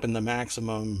cap in the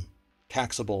maximum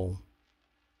taxable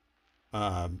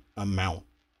amount.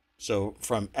 So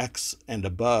from X and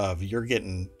above, you're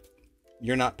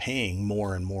not paying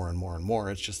more and more and more and more.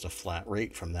 It's just a flat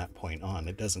rate from that point on.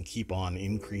 It doesn't keep on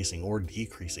increasing or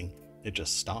decreasing. It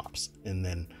just stops, and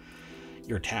then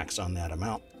you're taxed on that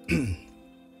amount.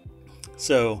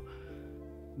 So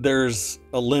there's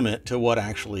a limit to what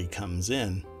actually comes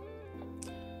in.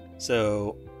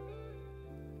 So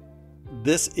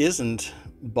this isn't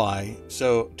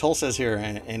so Toll says here,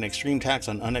 an extreme tax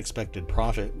on unexpected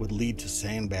profit would lead to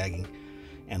sandbagging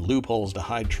and loopholes to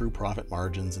hide true profit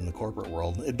margins in the corporate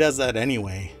world. It does that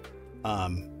anyway.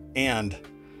 And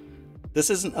this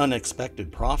isn't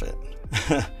unexpected profit.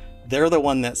 They're the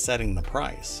one that's setting the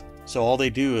price. So all they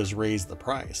do is raise the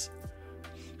price.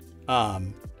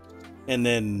 And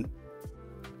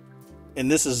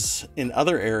this is in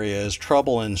other areas,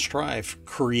 trouble and strife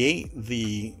create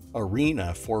the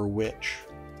arena for which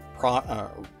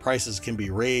prices can be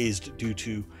raised due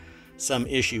to some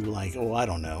issue like, I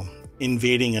don't know,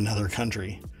 invading another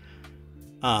country.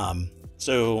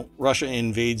 So Russia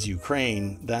invades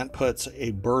Ukraine. That puts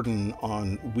a burden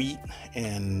on wheat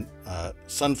and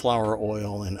sunflower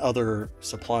oil and other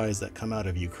supplies that come out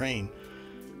of Ukraine.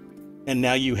 And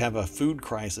now you have a food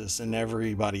crisis in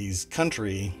everybody's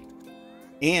country.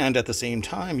 And at the same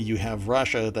time, you have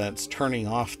Russia that's turning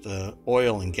off the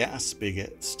oil and gas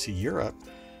spigots to Europe.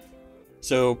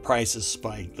 So prices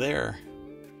spike there.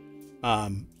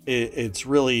 It's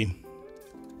really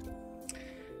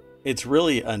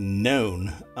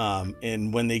unknown.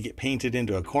 And when they get painted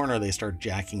into a corner, they start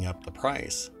jacking up the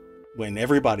price. When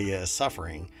everybody is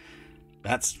suffering,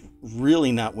 that's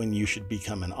really not when you should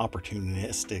become an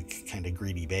opportunistic kind of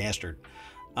greedy bastard.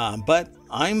 But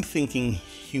I'm thinking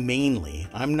humanely.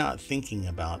 I'm not thinking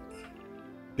about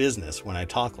business when I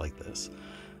talk like this.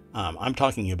 I'm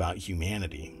talking about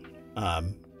humanity.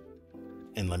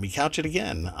 And let me couch it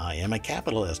again. I am a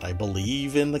capitalist. I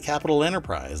believe in the capital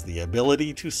enterprise, the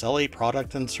ability to sell a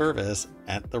product and service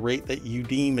at the rate that you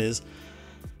deem is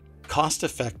cost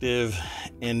effective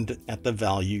and at the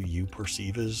value you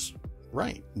perceive as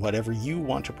right, whatever you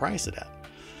want to price it at.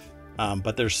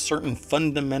 But there's certain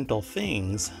fundamental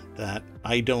things that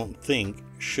I don't think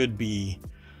should be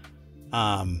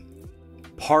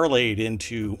parlayed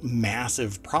into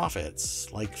massive profits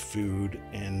like food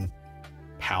and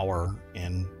power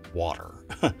and water.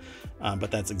 But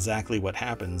that's exactly what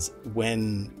happens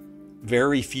when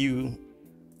very few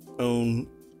own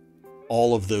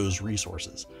all of those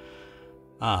resources.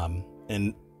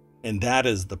 And that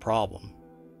is the problem.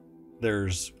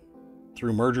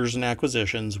 Through mergers and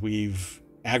acquisitions, we've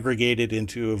aggregated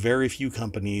into a very few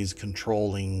companies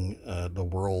controlling the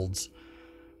world's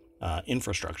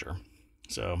infrastructure.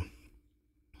 So,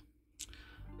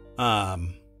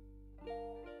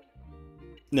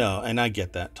 no, and I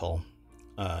get that, Tull.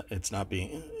 Is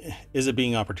it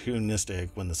being opportunistic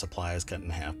when the supply is cut in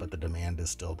half, but the demand is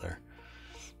still there?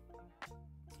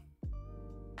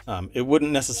 It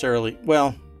wouldn't necessarily,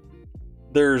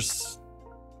 there's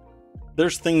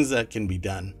things that can be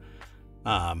done.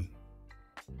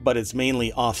 But it's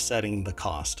mainly offsetting the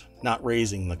cost, not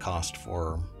raising the cost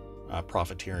for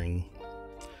profiteering.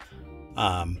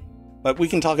 But we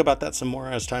can talk about that some more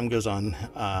as time goes on.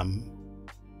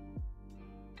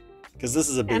 Because this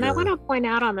is a bigger... And I want to point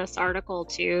out on this article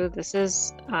too, this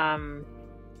is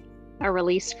a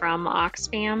release from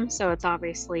Oxfam, so it's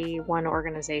obviously one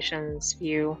organization's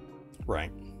view.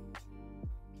 Right.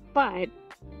 But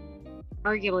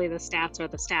arguably the stats are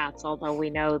the stats, although we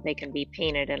know they can be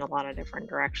painted in a lot of different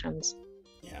directions.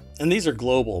 Yeah, and these are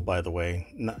global, by the way.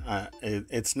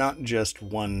 It's not just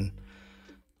one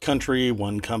country,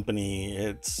 one company.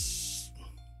 It's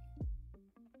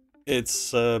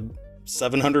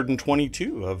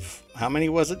 722 of, how many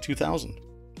was it? 2,000.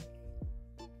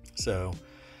 So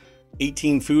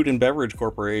 18 food and beverage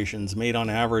corporations made on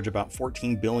average about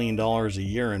 $14 billion a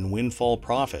year in windfall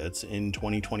profits in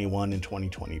 2021 and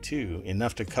 2022,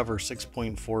 enough to cover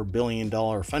 $6.4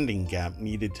 billion funding gap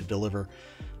needed to deliver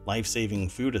life-saving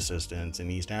food assistance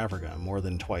in East Africa, more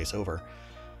than twice over.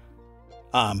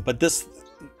 But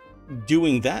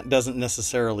doing that doesn't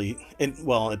necessarily,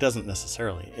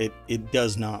 it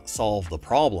does not solve the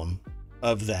problem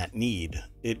of that need.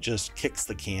 It just kicks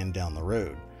the can down the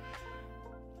road.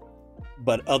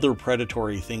 But other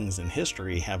predatory things in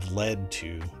history have led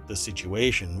to the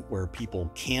situation where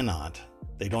people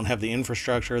they don't have the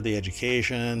infrastructure, the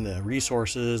education, the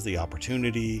resources, the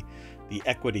opportunity, the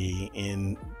equity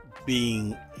in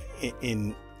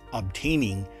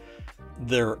obtaining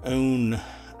their own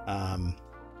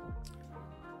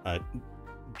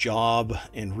job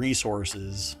and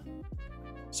resources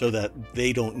so that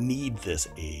they don't need this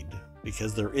aid,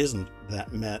 because there isn't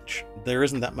that much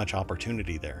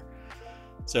opportunity there.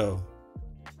 So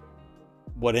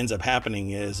what ends up happening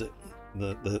is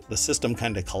the system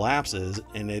kind of collapses,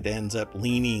 and it ends up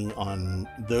leaning on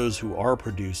those who are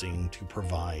producing to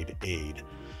provide aid.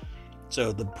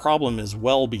 So the problem is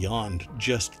well beyond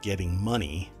just getting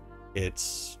money.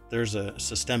 There's a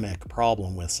systemic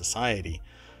problem with society.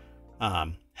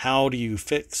 How do you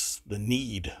fix the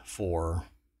need for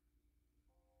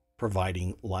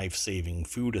providing life-saving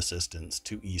food assistance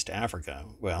to East Africa?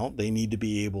 Well, they need to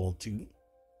be able to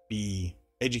be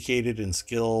educated and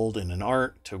skilled in an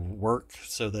art to work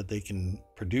so that they can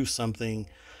produce something,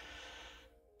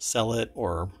 sell it,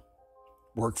 or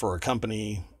work for a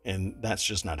company. And that's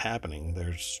just not happening.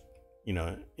 There's,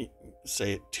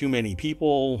 say too many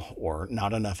people or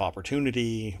not enough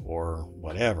opportunity or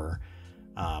whatever.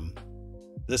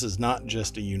 this is not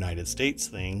just a United States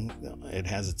thing. It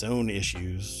has its own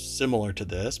issues similar to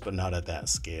this, but not at that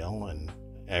scale, and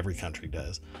every country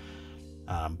does.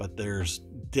 But there's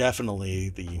definitely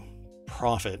the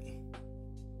profit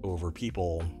over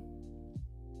people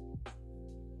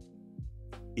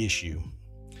issue.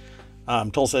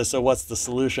 Toll says, so what's the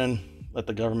solution? Let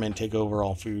the government take over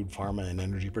all food, pharma, and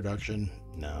energy production?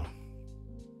 No.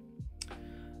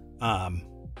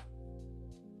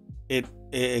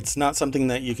 It's not something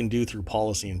that you can do through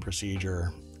policy and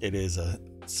procedure. It is a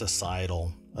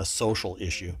societal, a social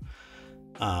issue.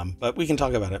 But we can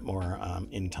talk about it more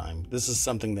in time. This is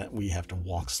something that we have to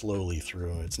walk slowly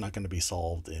through. It's not going to be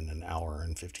solved in an hour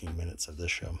and 15 minutes of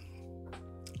this show.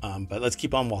 But let's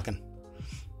keep on walking.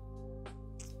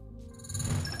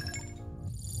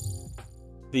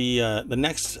 The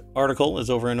next article is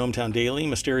over in ohmTown Daily.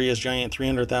 Mysterious giant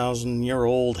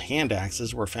 300,000-year-old hand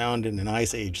axes were found in an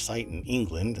Ice Age site in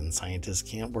England, and scientists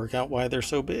can't work out why they're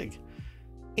so big.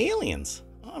 Aliens,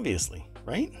 obviously,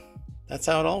 right? That's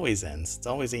how it always ends. It's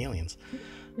always aliens.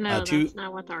 No, that's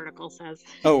not what the article says.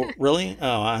 Oh, really?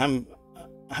 Oh, I'm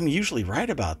usually right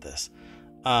about this.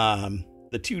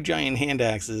 The 2 giant hand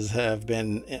axes have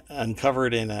been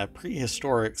uncovered in a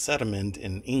prehistoric settlement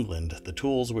in England. The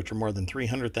tools, which are more than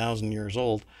 300,000 years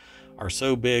old, are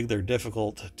so big they're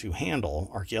difficult to handle.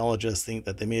 Archaeologists think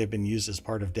that they may have been used as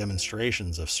part of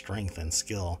demonstrations of strength and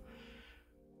skill.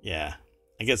 Yeah,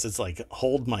 I guess it's like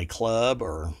hold my club,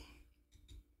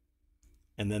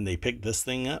 and then they pick this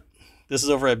thing up. This is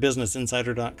over at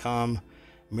businessinsider.com.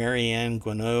 Marianne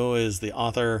Guineau is the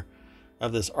author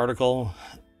of this article.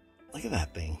 Look at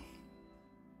that thing.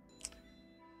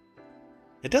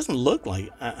 It doesn't look like,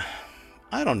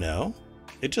 I don't know.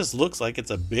 It just looks like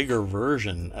it's a bigger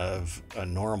version of a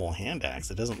normal hand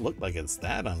axe. It doesn't look like it's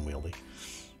that unwieldy.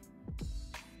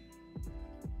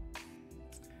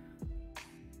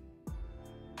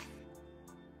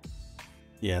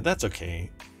 Yeah, that's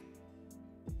okay.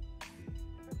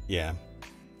 Yeah.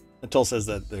 Atoll says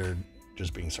that they're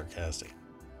just being sarcastic.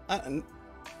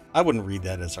 I wouldn't read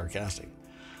that as sarcastic.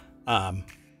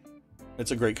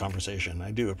 It's a great conversation.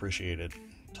 I do appreciate it,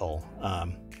 Toll.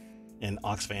 And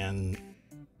Oxfam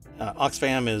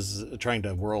is trying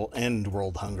to end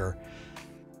world hunger.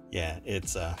 Yeah,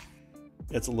 it's a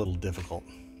little difficult.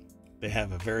 They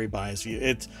have a very biased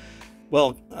view.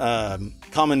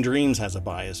 Common Dreams has a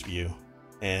biased view,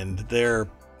 and their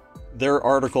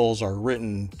articles are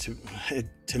written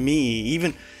to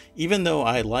me, even though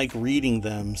I like reading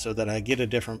them so that I get a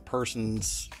different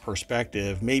person's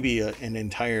perspective, maybe an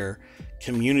entire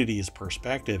community's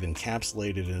perspective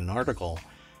encapsulated in an article.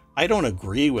 I don't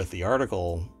agree with the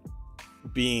article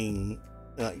being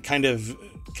kind of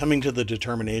coming to the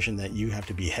determination that you have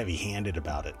to be heavy-handed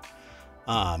about it.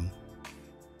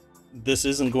 This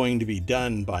isn't going to be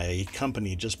done by a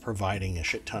company just providing a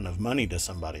shit ton of money to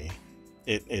somebody.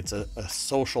 It's a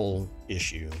social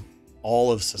issue.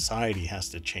 All of society has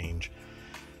to change,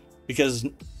 because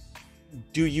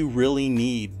do you really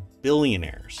need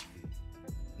billionaires?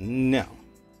 No.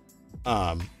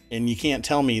 And you can't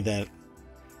tell me that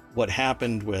what's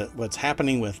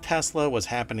happening with Tesla, what's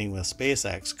happening with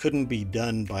SpaceX couldn't be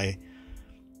done by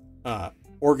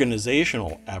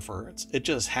organizational efforts. It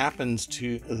just happens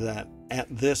that at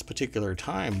this particular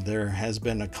time there has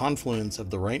been a confluence of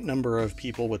the right number of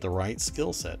people with the right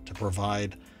skill set to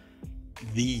provide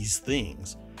these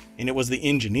things. And it was the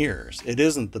engineers. It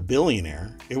isn't the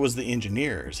billionaire. It was the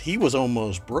engineers. He was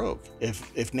almost broke.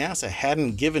 If NASA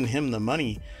hadn't given him the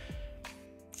money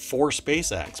for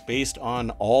SpaceX based on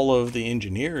all of the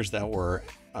engineers that were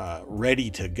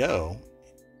ready to go,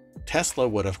 Tesla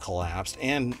would have collapsed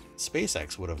and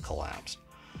SpaceX would have collapsed.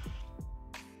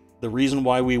 The reason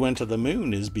why we went to the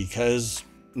moon is because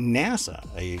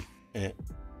NASA,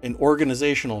 an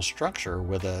organizational structure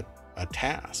with a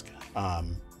task,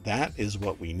 that is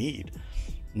what we need,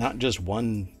 not just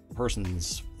one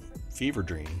person's fever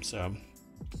dream. So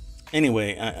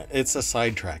anyway, it's a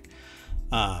sidetrack,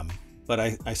 but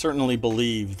I certainly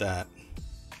believe that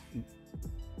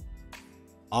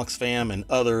Oxfam and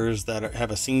others that have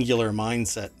a singular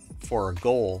mindset for a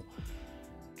goal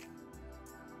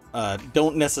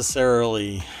don't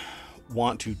necessarily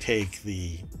want to take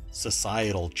the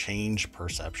societal change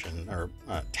perception or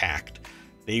tact.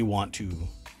 They want to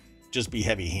just be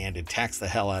heavy-handed, tax the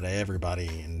hell out of everybody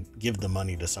and give the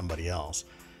money to somebody else.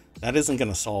 That isn't going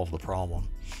to solve the problem.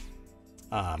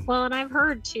 Well, and I've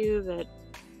heard too that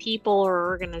people or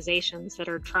organizations that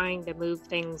are trying to move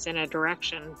things in a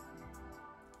direction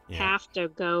have to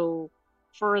go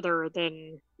further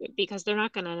than, because they're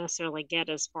not going to necessarily get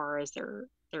as far as they're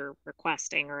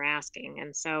requesting or asking.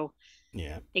 And so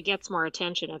Yeah. it gets more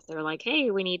attention if they're like,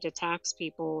 hey, we need to tax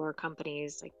people or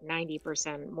companies like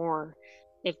 90% more.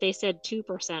 If they said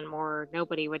 2% more,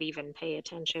 nobody would even pay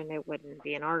attention. It wouldn't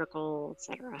be an article,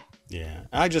 etc. Yeah.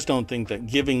 I just don't think that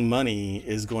giving money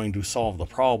is going to solve the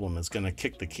problem. It's going to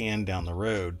kick the can down the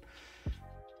road.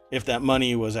 If that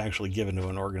money was actually given to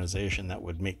an organization that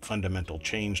would make fundamental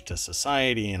change to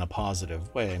society in a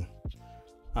positive way,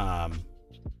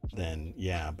 then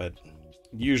yeah, but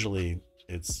usually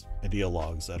it's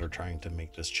ideologues that are trying to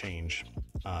make this change.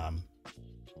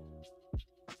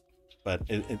 But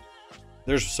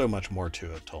there's so much more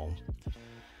to it, Toll.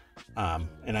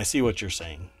 And I see what you're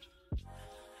saying.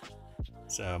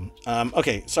 So,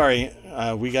 okay, sorry,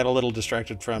 we got a little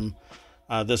distracted from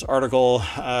this article.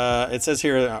 It says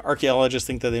here, archaeologists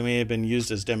think that they may have been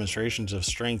used as demonstrations of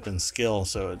strength and skill.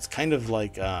 So it's kind of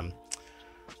like,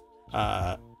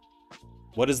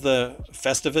 what is the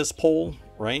Festivus pole,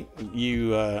 right?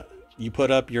 You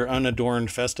put up your unadorned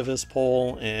Festivus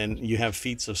pole and you have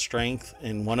feats of strength.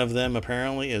 And one of them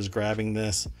apparently is grabbing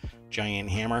this giant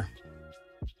hammer.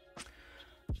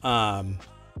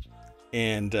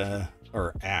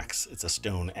 Or axe. It's a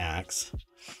stone axe.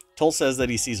 Toll says that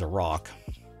he sees a rock.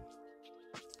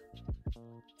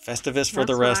 Festivus for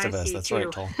the rest of us. That's too.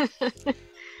 Right, Toll.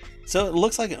 So it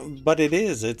looks like, but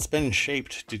it's been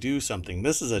shaped to do something.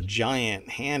 This is a giant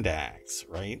hand axe,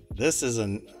 right? This is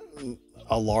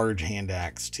a large hand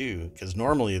axe too, because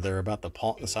normally they're about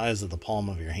the size of the palm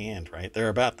of your hand, right? They're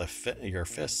about your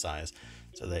fist size,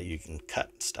 so that you can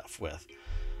cut stuff with.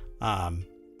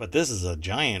 But this is a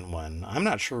giant one. I'm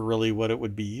not sure really what it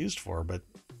would be used for, but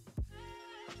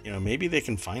maybe they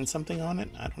can find something on it.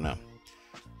 I don't know.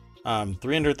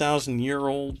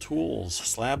 300,000-year-old tools,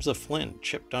 slabs of flint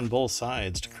chipped on both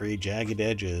sides to create jagged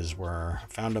edges were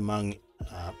found among.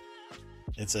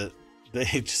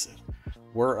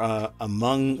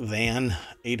 Among than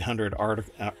 800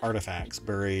 artifacts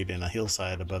buried in a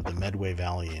hillside above the Medway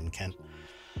Valley in Kent.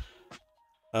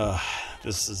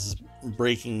 This is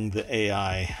breaking the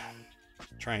AI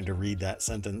trying to read that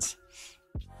sentence.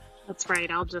 That's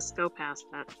right. I'll just go past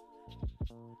that.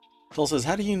 Toll says,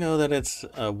 how do you know that it's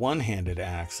a one-handed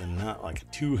axe and not like a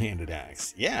two-handed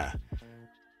axe? Yeah.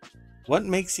 What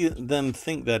makes them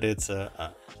think that it's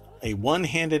a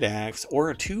one-handed axe or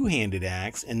a two-handed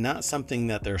axe and not something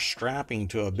that they're strapping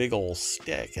to a big old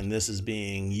stick, and this is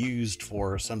being used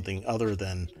for something other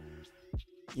than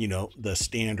the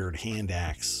standard hand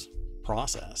axe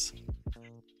process?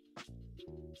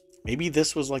 Maybe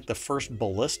this was like the first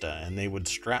ballista and they would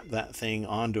strap that thing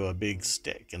onto a big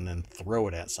stick and then throw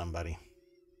it at somebody.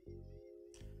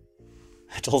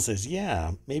 Atoll says,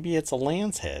 yeah, maybe it's a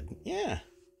lance head. Yeah.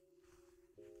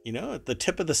 At the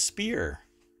tip of the spear.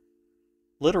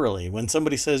 Literally, when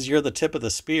somebody says you're the tip of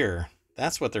the spear,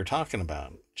 that's what they're talking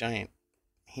about. Giant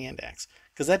hand axe.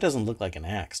 Because that doesn't look like an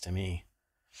axe to me.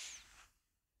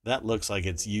 That looks like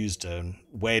it's used to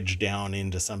wedge down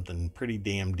into something pretty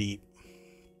damn deep.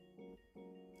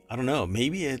 I don't know.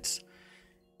 Maybe it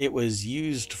was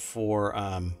used for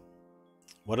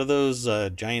what are those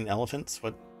giant elephants?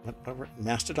 What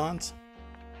mastodons?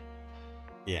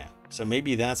 Yeah. So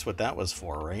maybe that's what that was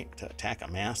for, right? To attack a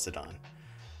mastodon.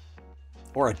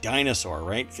 Or a dinosaur,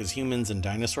 right? Because humans and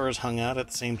dinosaurs hung out at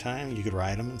the same time. You could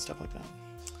ride them and stuff like that.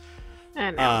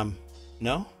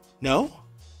 No? No?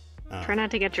 Try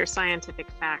not to get your scientific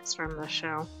facts from the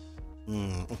show.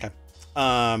 Okay.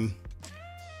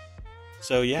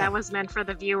 So yeah. That was meant for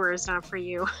the viewers, not for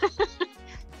you.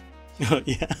 Oh,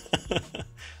 yeah.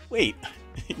 Wait,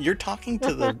 you're talking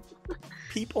to the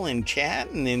people in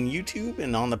chat and in YouTube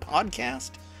and on the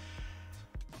podcast?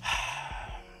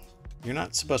 You're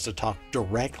not supposed to talk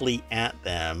directly at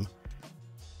them.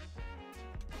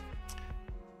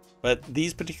 But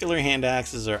these particular hand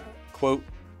axes are, quote,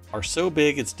 are so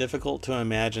big it's difficult to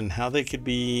imagine how they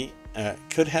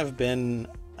could have been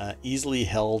easily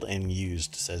held and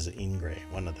used, says Ingray,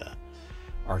 one of the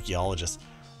archaeologists.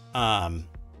 Well,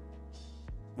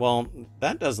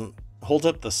 that doesn't hold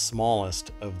up the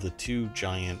smallest of the two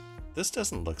giant. This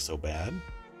doesn't look so bad.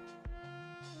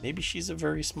 Maybe she's a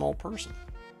very small person.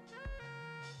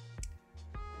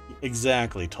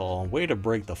 Exactly, Tall. Way to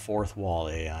break the fourth wall,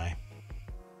 AI.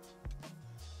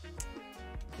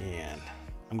 Man,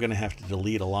 I'm gonna have to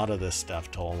delete a lot of this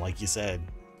stuff, Toll. Like you said,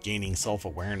 gaining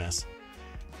self-awareness.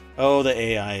 Oh, the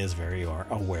AI is very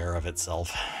aware of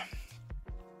itself.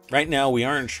 Right now, we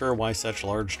aren't sure why such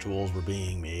large tools were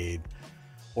being made,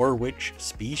 or which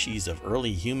species of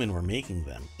early human were making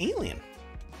them. Alien.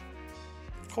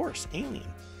 Of course,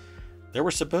 alien. there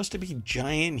were supposed to be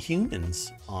giant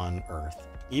humans on Earth,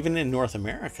 even in North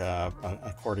America,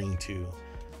 according to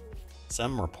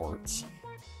some reports.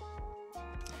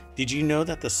 Did you know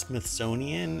that the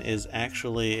Smithsonian is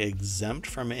actually exempt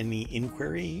from any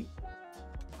inquiry?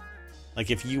 Like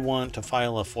if you want to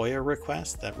file a FOIA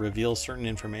request that reveals certain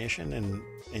information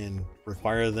and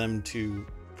require them to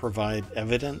provide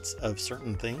evidence of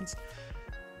certain things,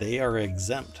 they are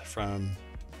exempt from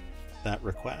that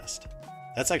request.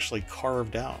 That's actually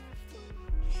carved out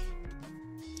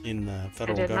in the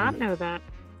federal government. I did not know that.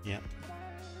 Yeah.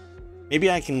 Maybe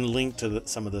I can link to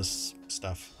some of this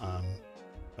stuff.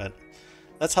 But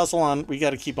let's hustle on. We got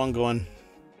to keep on going.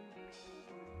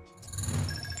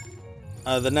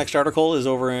 The next article is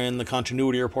over in the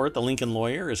Continuity Report. The Lincoln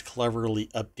Lawyer is cleverly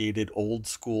updated old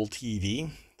school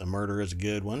TV. The murder is a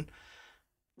good one.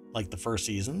 Like the first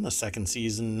season, the second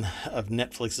season of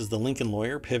Netflix's The Lincoln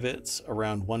Lawyer pivots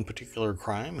around one particular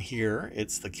crime. Here,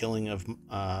 it's the killing of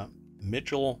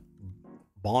Mitchell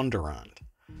Bondurant,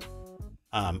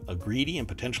 a greedy and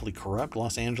potentially corrupt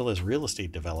Los Angeles real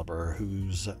estate developer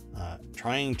who's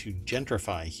trying to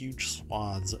gentrify huge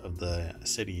swaths of the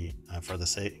city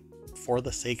for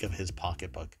the sake of his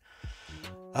pocketbook.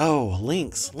 Oh,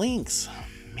 links,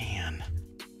 man.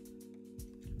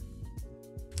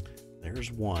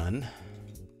 There's one.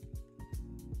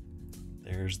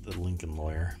 There's the Lincoln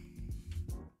Lawyer.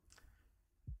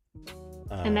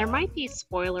 And there might be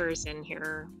spoilers in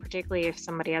here, particularly if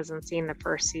somebody hasn't seen the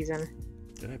first season.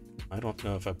 I don't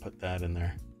know if I put that in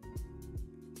there.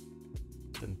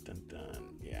 Dun, dun,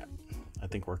 dun. Yeah, I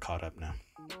think we're caught up now.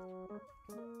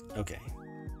 Okay,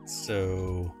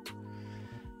 so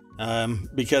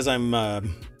because I'm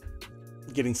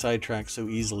getting sidetracked so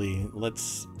easily,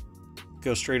 let's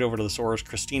go straight over to the source.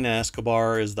 Christina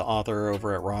Escobar is the author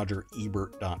over at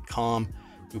RogerEbert.com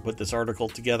who put this article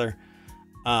together.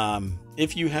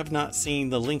 If you have not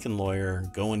seen The Lincoln Lawyer,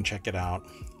 go and check it out.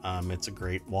 It's a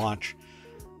great watch.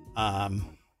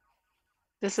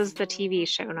 This is the TV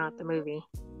show, not the movie.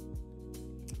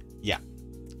 Yeah.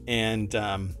 And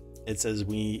it says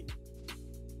we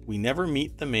never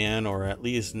meet the man, or at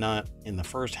least not in the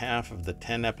first half of the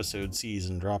 10-episode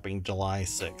season dropping July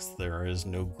 6th. There is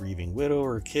no grieving widow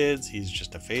or kids. He's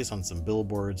just a face on some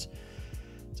billboards.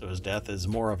 So his death is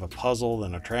more of a puzzle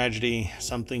than a tragedy,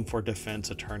 something for defense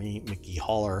attorney Mickey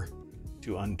Haller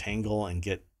to untangle and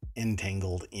get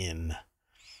entangled in.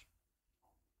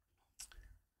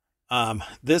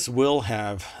 This will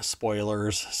have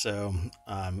spoilers, so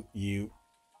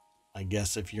I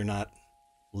guess if you're not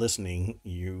listening,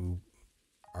 you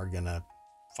are gonna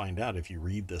find out if you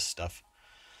read this stuff.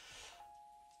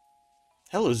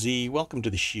 Hello Z, welcome to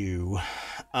the shoe.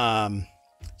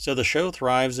 So the show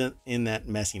thrives in that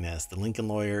messiness. The Lincoln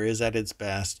Lawyer is at its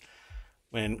best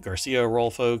when Garcia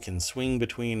Rolfo can swing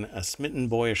between a smitten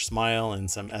boyish smile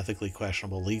and some ethically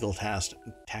questionable legal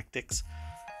tactics.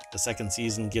 The second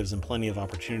season gives him plenty of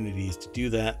opportunities to do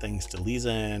that, thanks to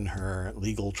Lisa and her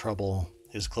legal trouble,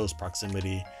 his close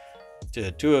proximity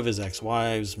to two of his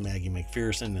ex-wives, Maggie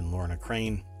McPherson and Lorna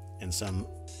Crane, and some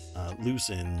loose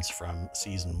ends from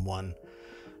season 1.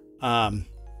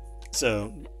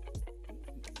 So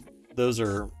those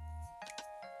are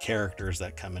characters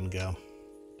that come and go.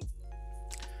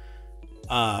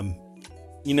 I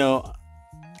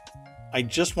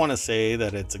just want to say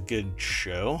that it's a good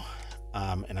show.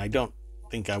 And I don't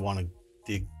think I want to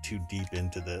dig too deep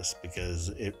into this because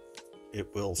it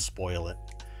will spoil it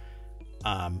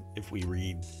if we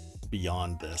read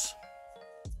beyond this.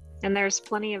 And there's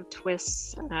plenty of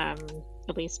twists,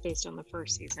 at least based on the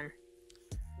first season.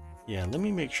 Yeah, let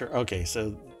me make sure. Okay,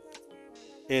 so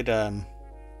it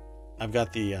I've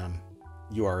got the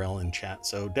URL in chat,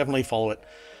 so definitely follow it.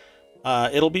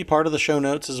 It'll be part of the show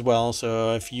notes as well,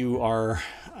 so if you are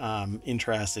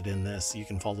interested in this, you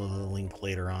can follow the link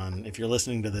later on. If you're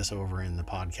listening to this over in the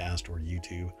podcast or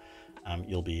YouTube,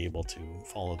 you'll be able to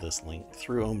follow this link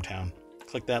through ohmTown.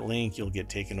 Click that link, you'll get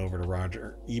taken over to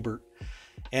Roger Ebert,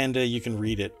 and you can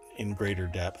read it in greater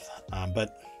depth.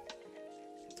 But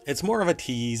it's more of a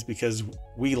tease because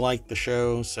we like the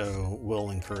show, so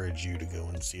we'll encourage you to go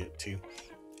and see it too.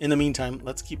 In the meantime,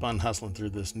 let's keep on hustling through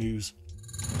this news.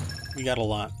 We got a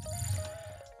lot.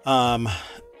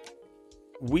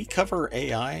 We cover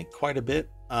AI quite a bit,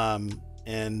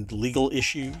 and legal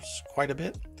issues quite a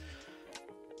bit,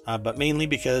 but mainly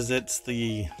because it's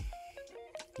the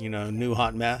new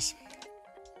hot mess.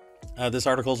 This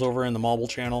article's over in the Mobile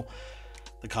channel.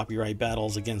 The copyright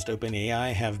battles against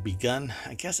OpenAI have begun.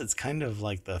 I guess it's kind of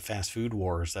like the fast food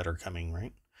wars that are coming,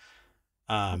 right?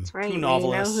 That's right. You know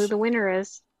who the winner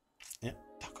is. Yeah,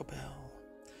 Taco Bell.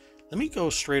 let me go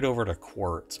straight over to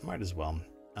Quartz. Might as well.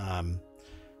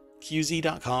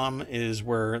 QZ.com is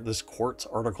where this Quartz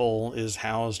article is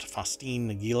housed. Faustine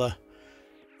Nagila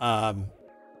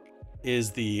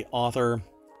is the author.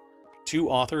 2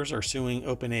 authors are suing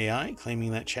OpenAI,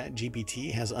 claiming that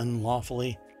ChatGPT has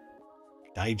unlawfully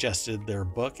digested their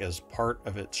book as part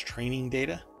of its training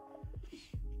data.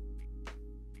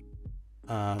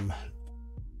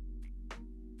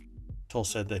 Toll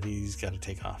said that he's got to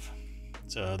take off.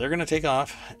 So they're going to take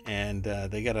off, and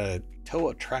they got to tow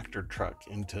a tractor truck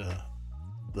into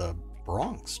the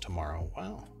Bronx tomorrow.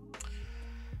 Wow.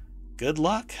 Good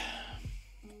luck.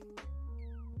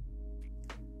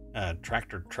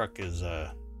 Tractor truck is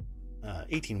a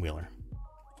 18-wheeler.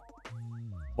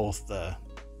 Both the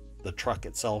truck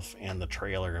itself and the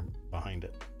trailer behind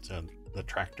it. So the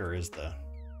tractor is the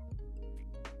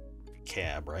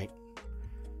cab, right?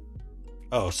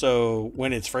 Oh, so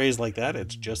when it's phrased like that,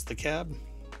 it's just the cab?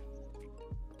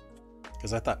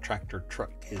 Because I thought tractor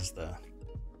truck is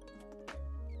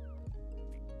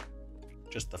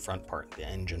just the front part, the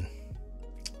engine.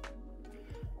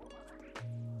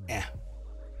 Yeah,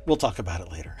 we'll talk about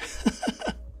it later.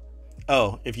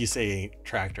 Oh, if you say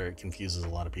tractor, it confuses a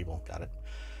lot of people. Got it.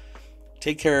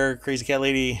 Take care, Crazy Cat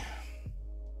Lady.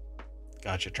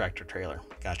 Gotcha, tractor trailer.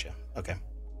 Gotcha. Okay.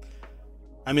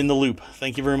 I'm in the loop.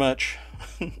 Thank you very much.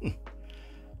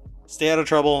 Stay out of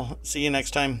trouble. See you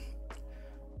next time.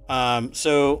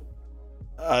 The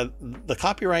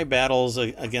copyright battles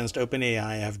against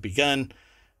OpenAI have begun.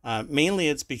 Mainly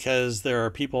it's because there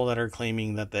are people that are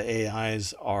claiming that the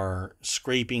AIs are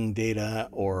scraping data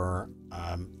or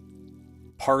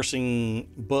parsing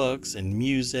books and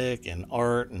music and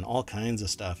art and all kinds of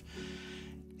stuff.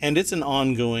 And it's an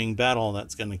ongoing battle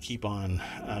that's going to keep on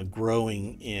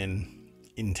growing in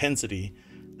intensity.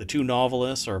 The 2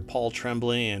 novelists are Paul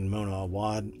Tremblay and Mona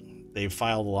Awad. They've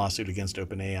filed a lawsuit against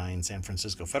OpenAI in San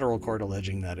Francisco federal court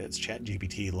alleging that its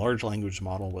ChatGPT large language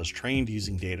model was trained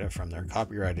using data from their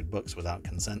copyrighted books without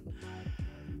consent.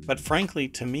 But frankly,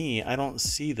 to me, I don't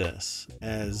see this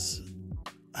as...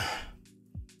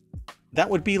 That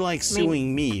would be like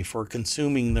suing me for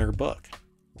consuming their book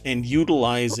and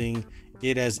utilizing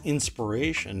it as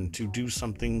inspiration to do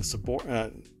something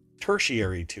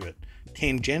tertiary to it,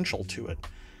 tangential to it.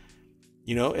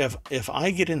 You know, if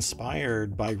I get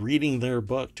inspired by reading their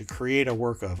book to create a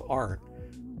work of art,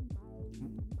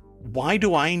 why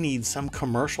do I need some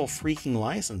commercial freaking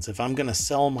license if I'm going to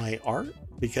sell my art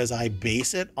because I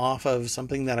base it off of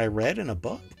something that I read in a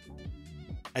book?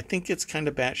 I think it's kind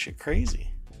of batshit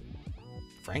crazy,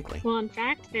 frankly. Well, in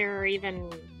fact, there are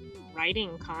even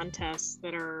writing contests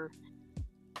that are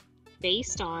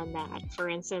based on that. For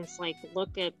instance, like,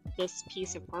 look at this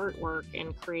piece of artwork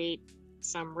and create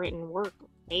some written work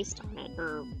based on it.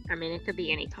 Or, I mean, it could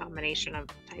be any combination of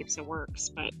types of works,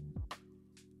 but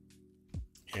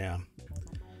yeah.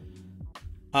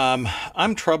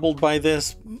 I'm troubled by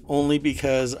this only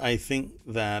because I think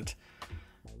that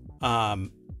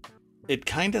it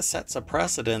kind of sets a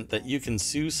precedent that you can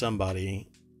sue somebody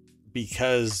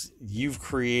because you've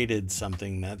created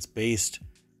something that's based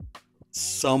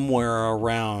somewhere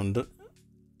around,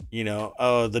 you know,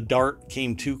 oh, the dart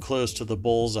came too close to the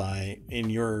bullseye in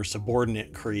your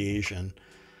subordinate creation.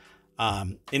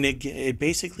 And it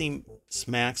basically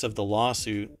smacks of the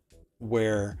lawsuit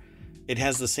where it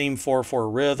has the same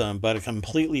 4/4 rhythm, but a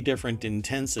completely different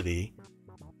intensity,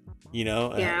 you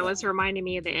know? Yeah, it was reminding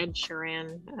me of the Ed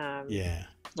Sheeran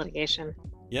litigation.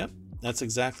 Yep, that's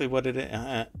exactly what it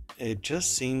is. It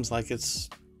just seems like it's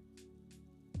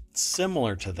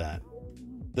similar to that.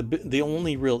 The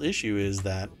only real issue is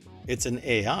that it's an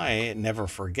AI, it never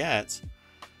forgets,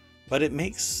 but it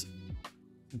makes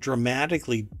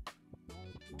dramatically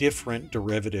different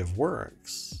derivative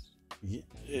works.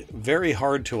 Very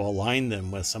hard to align them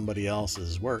with somebody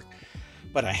else's work.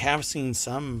 But I have seen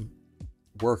some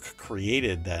work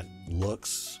created that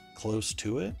looks close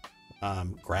to it,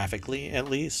 graphically at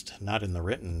least, not in the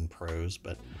written prose,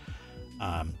 but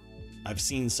I've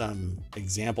seen some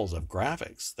examples of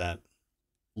graphics that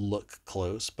look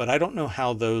close, but I don't know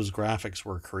how those graphics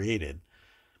were created.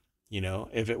 You know,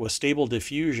 if it was stable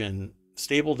diffusion,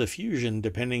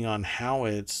 depending on how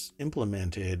it's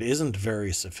implemented, isn't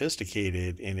very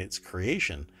sophisticated in its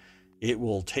creation. It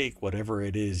will take whatever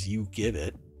it is you give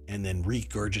it and then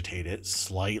regurgitate it,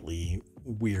 slightly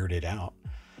weird it out.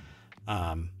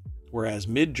 Whereas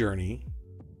Midjourney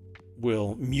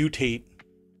will mutate.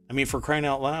 I mean, for crying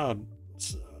out loud,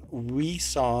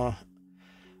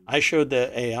 I showed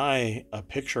the AI a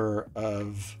picture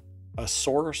of a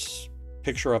source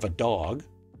picture of a dog,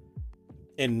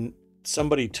 and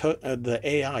somebody took the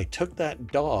AI took that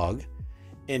dog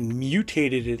and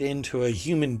mutated it into a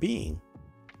human being.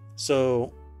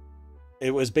 So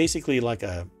it was basically like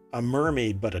a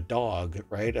mermaid, but a dog,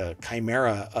 right? A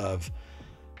chimera of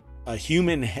a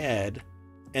human head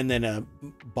and then a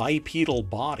bipedal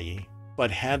body,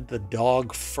 but had the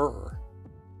dog fur.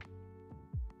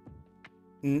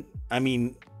 I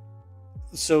mean,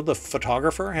 so the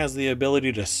photographer has the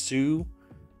ability to sue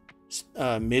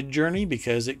Midjourney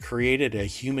because it created a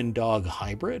human dog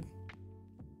hybrid.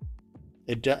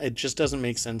 It just doesn't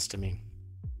make sense to me.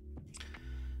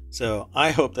 So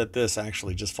I hope that this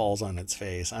actually just falls on its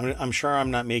face. I'm sure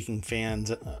I'm not making fans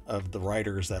of the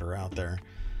writers that are out there.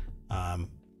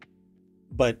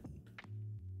 But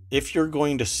if you're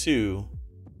going to sue,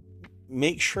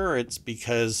 make sure it's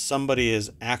because somebody is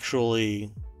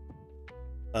actually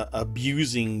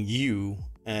abusing you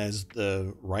as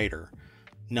the writer,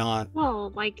 not...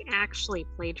 Well, like actually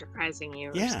plagiarizing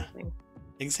you or something.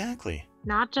 Exactly.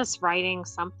 Not just writing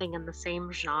something in the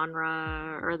same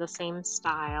genre or the same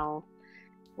style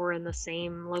or in the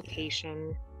same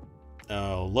location.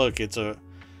 Oh, look, it's a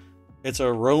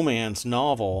romance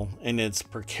novel and it's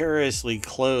precariously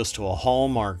close to a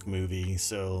Hallmark movie,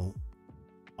 so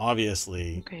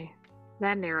obviously... Okay,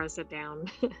 that narrows it down.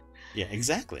 Yeah,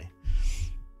 exactly.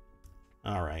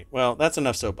 All right, well, that's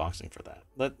enough soapboxing for that.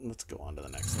 Let's go on to the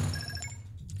next thing.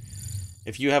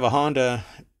 If you have a Honda,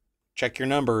 check your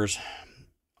numbers.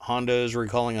 Honda is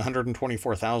recalling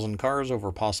 124,000 cars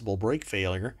over possible brake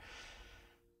failure.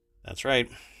 That's right.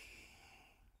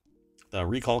 The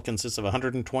recall consists of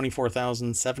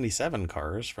 124,077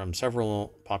 cars from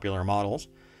several popular models: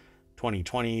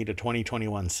 2020 to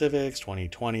 2021 Civics,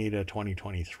 2020 to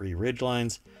 2023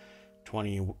 Ridgelines,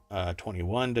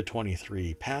 2021 to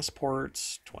 23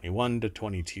 Passports, 21 to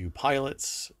 22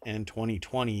 Pilots, and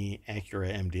 2020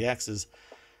 Acura MDXs.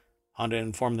 Honda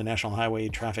informed the National Highway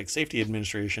Traffic Safety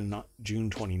Administration on June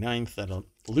 29th that a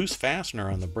loose fastener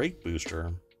on the brake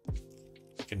booster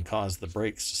can cause the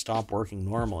brakes to stop working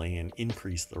normally and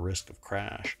increase the risk of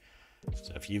crash.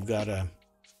 So if you've got a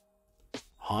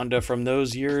Honda from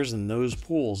those years and those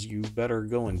pools, you better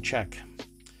go and check.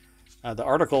 The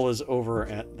article is over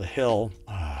at The Hill.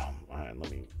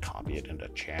 Let me copy it into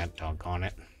chat, doggone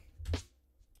it.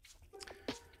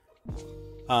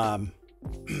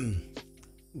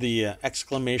 The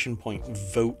exclamation point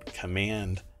vote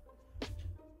command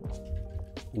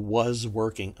was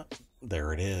working.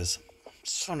 There it is.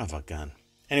 Son of a gun.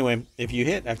 Anyway, if you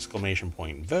hit exclamation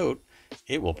point vote,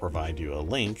 it will provide you a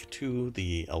link to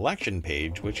the election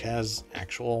page, which has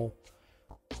actual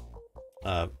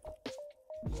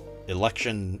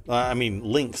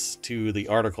links to the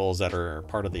articles that are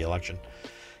part of the election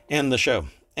and the show.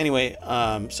 Anyway,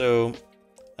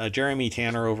 Jeremy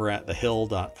Tanner over at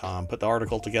thehill.com put the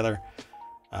article together.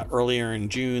 Earlier in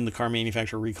June, the car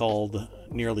manufacturer recalled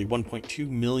nearly 1.2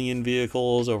 million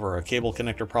vehicles over a cable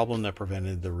connector problem that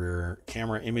prevented the rear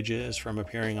camera images from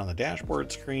appearing on the dashboard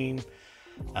screen.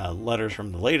 Letters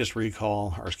from the latest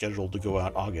recall are scheduled to go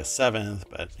out August 7th,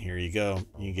 but here you go.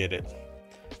 You get it.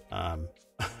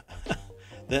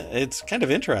 It's kind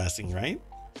of interesting, right?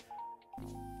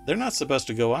 They're not supposed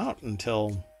to go out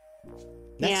until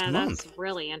next month. That's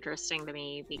really interesting to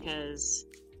me, because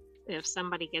if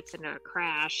somebody gets into a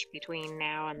crash between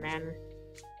now and then,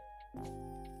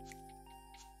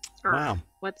 wow,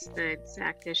 what's the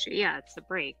exact issue? Yeah, it's the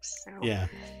brakes. So. Yeah,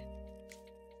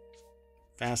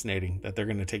 fascinating that they're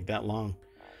going to take that long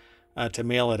to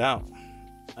mail it out.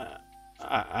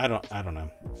 I don't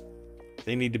know.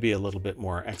 They need to be a little bit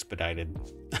more expedited.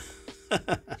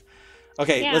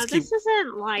 Okay, yeah, let's keep. This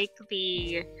isn't like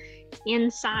the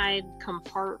inside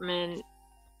compartment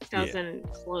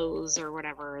doesn't close or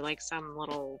whatever, like some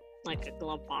little, like a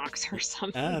glove box or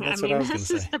something. That's what I was going to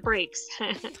say. This is the brakes.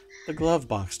 The glove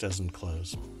box doesn't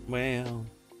close. Well,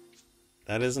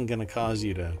 that isn't going to cause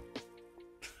you to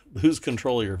lose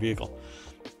control of your vehicle.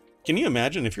 Can you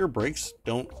imagine if your brakes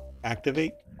don't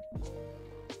activate?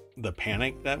 The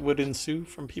panic that would ensue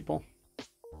from people.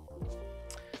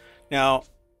 Now,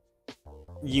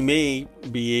 you may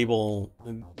be able,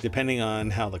 depending on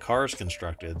how the car is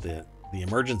constructed, the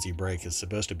emergency brake is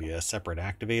supposed to be a separate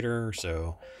activator.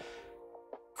 So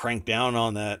crank down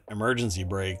on that emergency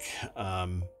brake.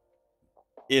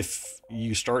 If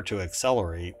you start to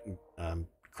accelerate,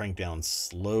 crank down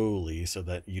slowly so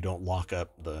that you don't lock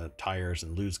up the tires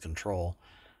and lose control,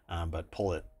 but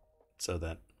pull it so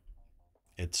that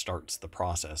it starts the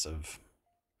process of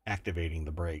activating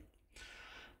the brake.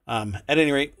 At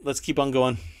any rate, let's keep on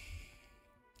going.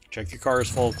 Check your cars,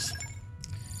 folks.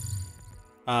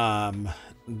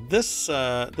 This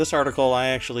article I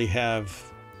actually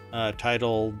have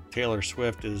titled "Taylor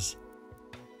Swift is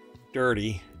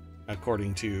dirty,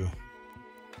 according to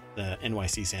the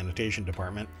NYC Sanitation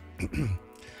Department.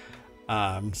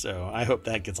 So I hope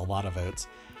that gets a lot of votes.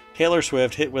 Taylor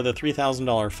Swift hit with a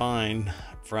 $3,000 fine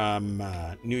from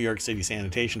New York City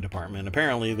Sanitation Department.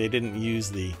 Apparently, they didn't use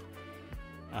the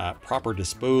proper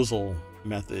disposal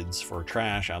methods for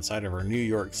trash outside of her New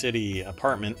York City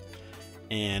apartment,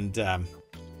 and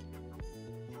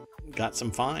got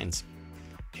some fines.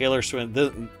 Taylor Swift.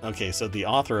 Okay, so the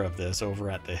author of this over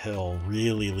at The Hill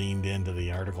really leaned into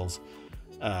the articles,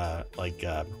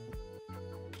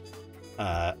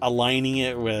 aligning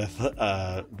it with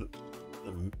the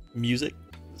music.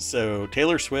 So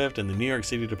Taylor Swift and the New York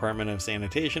City Department of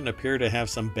Sanitation appear to have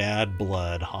some bad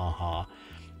blood. Ha.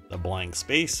 The Blank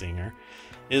Space singer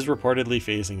is reportedly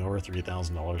facing over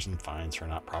 $3,000 in fines for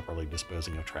not properly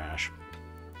disposing of trash.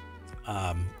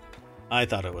 I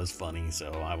thought it was funny,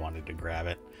 so I wanted to grab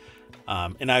it.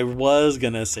 And I was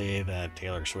gonna say that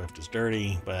Taylor Swift is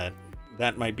dirty, but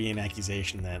that might be an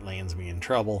accusation that lands me in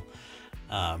trouble,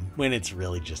 when it's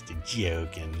really just a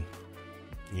joke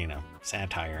and,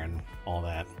 satire and all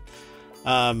that.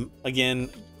 Again,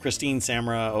 Christine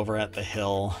Samra over at The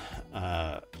Hill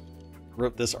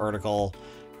wrote this article.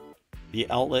 The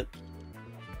outlet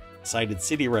cited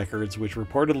city records, which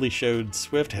reportedly showed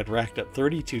Swift had racked up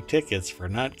 32 tickets for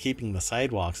not keeping the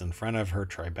sidewalks in front of her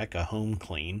Tribeca home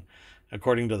clean.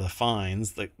 According to the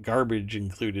fines, the garbage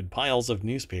included piles of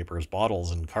newspapers, bottles,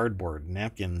 and cardboard,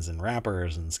 napkins and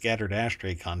wrappers, and scattered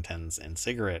ashtray contents and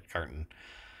cigarette carton.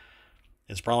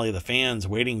 It's probably the fans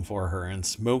waiting for her and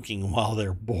smoking while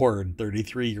they're bored,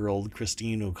 33-year-old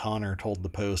Christine O'Connor told the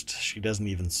Post. She doesn't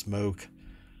even smoke.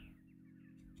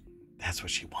 That's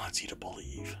what she wants you to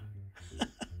believe.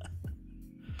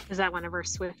 Is that one of her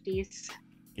Swifties?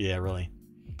 Yeah, really.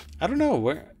 I don't know.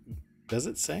 Where does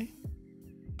it say?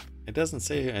 It doesn't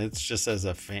say. It just says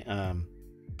a fan.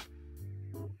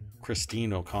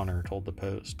 Christine O'Connor told the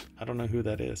Post. I don't know who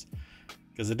that is,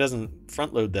 because it doesn't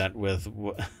front load that with.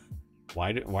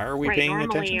 Why are we paying normally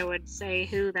attention? Normally, it would say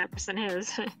who that person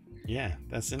is. Yeah,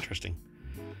 that's interesting.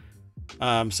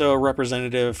 So a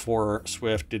representative for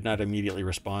Swift did not immediately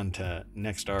respond to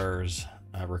Nextstar's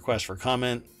request for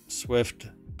comment. Swift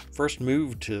first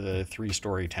moved to the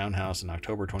 3-story townhouse in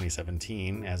October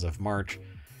 2017. As of March,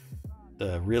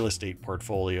 the real estate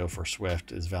portfolio for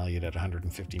Swift is valued at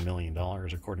 $150 million,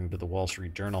 according to the Wall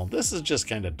Street Journal. This is just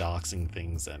kind of doxing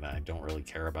things that I don't really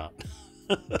care about.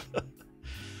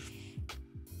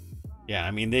 Yeah,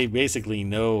 I mean, they basically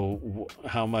know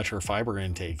how much her fiber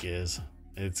intake is.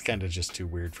 It's kind of just too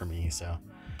weird for me, so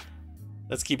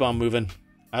let's keep on moving.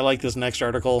 I like this next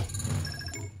article.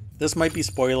 This might be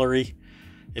spoilery.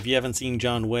 If you haven't seen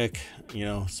John Wick,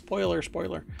 spoiler.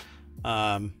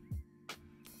 Oh,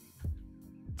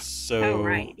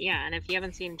 right. Yeah, and if you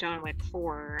haven't seen John Wick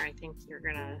 4, I think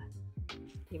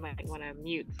you might want to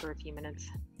mute for a few minutes.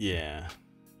 Yeah.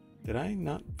 Did I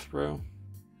not throw?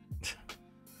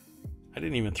 I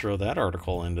didn't even throw that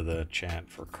article into the chat,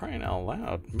 for crying out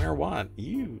loud. Mayor Watt,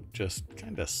 you just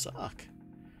kind of suck.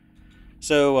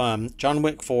 So, John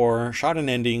Wick 4 shot an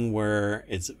ending where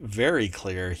it's very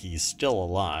clear he's still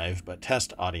alive, but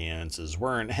test audiences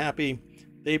weren't happy.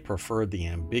 They preferred the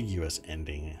ambiguous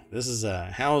ending. This is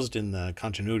housed in the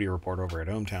continuity report over at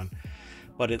Hometown,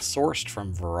 but it's sourced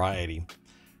from Variety.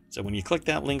 So when you click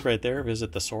that link right there,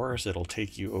 visit the source, it'll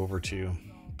take you over to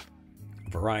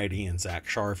Variety, and Zach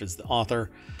Sharf is the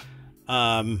author.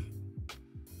 I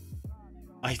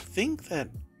think that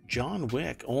John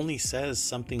Wick only says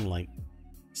something like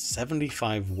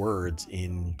 75 words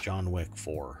in John Wick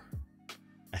 4.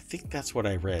 I think that's what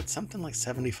I read. Something like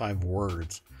 75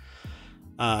 words.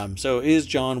 So is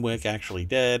John Wick actually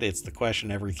dead? It's the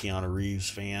question every Keanu Reeves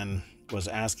fan was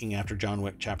asking after John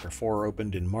Wick Chapter 4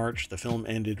 opened in March. The film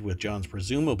ended with John's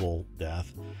presumable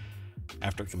death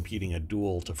after competing a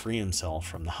duel to free himself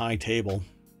from the high table.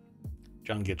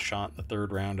 John gets shot in the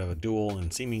third round of a duel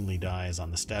and seemingly dies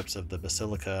on the steps of the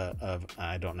Basilica of,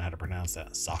 I don't know how to pronounce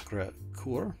that, Sacre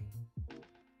Coeur.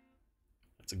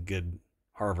 That's a good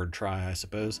Harvard try, I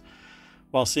suppose.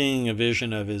 While seeing a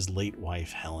vision of his late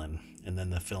wife, Helen. And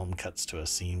then the film cuts to a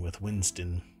scene with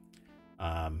Winston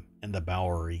and the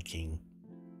Bowery King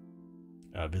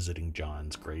visiting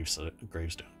John's gravestone.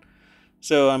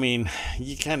 So, I mean,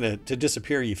 you kind of, to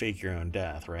disappear, you fake your own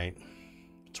death, right?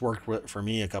 It's worked for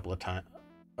me a couple of times.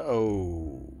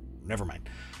 Oh, never mind.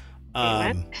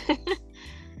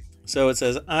 So it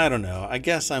says, I don't know. I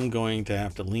guess I'm going to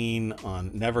have to lean on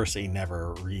Never Say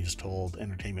Never, Reeves told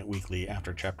Entertainment Weekly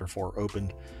after Chapter 4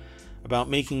 opened, about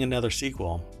making another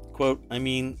sequel. Quote, I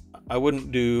mean, I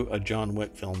wouldn't do a John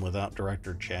Wick film without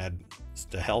director Chad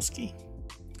Stahelski.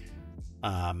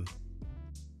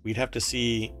 we'd have to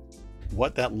see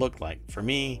what that looked like. For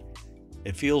me,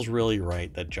 it feels really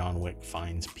right that John Wick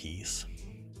finds peace.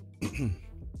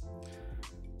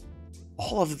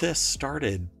 All of this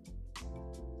started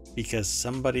because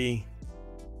somebody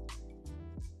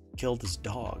killed his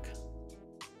dog.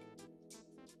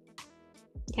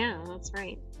 Yeah, that's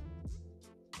right.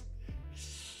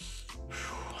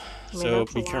 So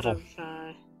be careful.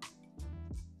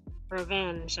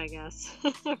 Revenge, I guess,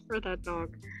 for that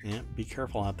dog. Yeah, be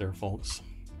careful out there, folks.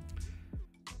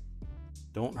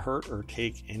 Don't hurt or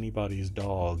take anybody's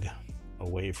dog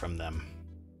away from them.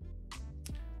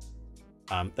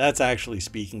 That's actually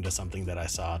speaking to something that I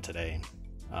saw today.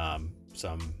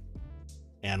 Some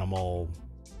animal,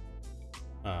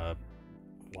 I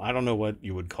don't know what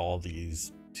you would call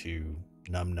these two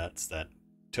numbnuts that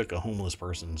took a homeless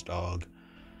person's dog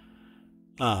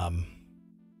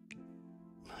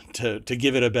to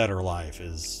give it a better life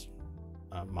is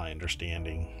my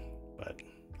understanding, but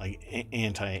like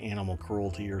anti-animal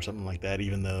cruelty or something like that,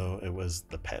 even though it was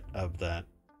the pet of that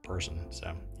person.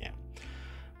 So yeah.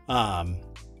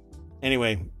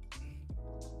 Anyway,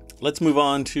 let's move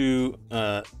on to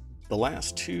the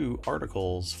last two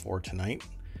articles for tonight.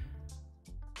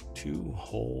 2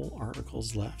 whole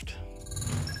articles left.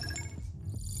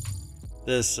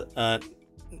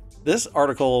 This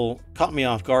article caught me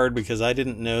off guard because I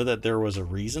didn't know that there was a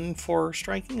reason for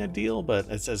striking a deal, but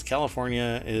it says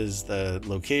California is the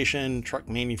location. Truck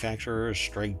manufacturers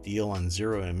strike deal on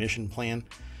zero emission plan.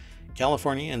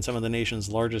 California and some of the nation's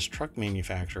largest truck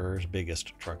manufacturers,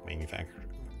 biggest truck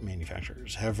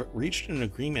manufacturers, have reached an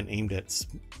agreement aimed at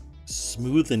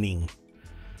smoothing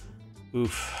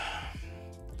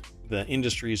the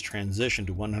industry's transition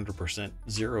to 100%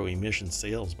 zero emission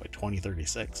sales by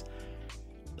 2036.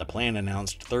 The plan,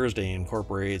 announced Thursday,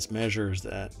 incorporates measures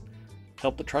that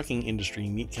help the trucking industry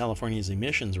meet California's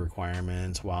emissions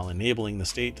requirements while enabling the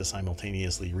state to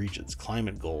simultaneously reach its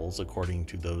climate goals, according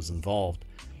to those involved.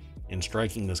 In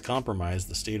striking this compromise,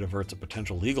 the state averts a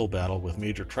potential legal battle with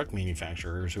major truck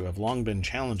manufacturers who have long been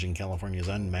challenging California's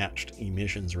unmatched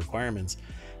emissions requirements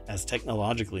as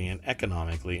technologically and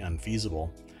economically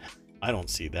unfeasible. I don't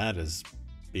see that as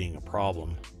being a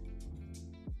problem.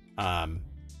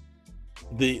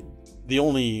 The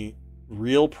only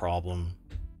real problem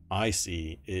I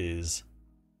see is,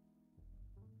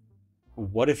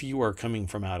 what if you are coming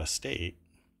from out of state,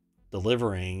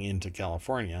 delivering into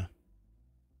California,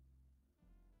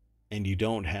 and you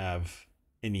don't have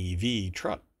an EV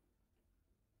truck?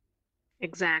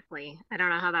 Exactly. I don't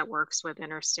know how that works with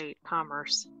interstate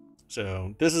commerce.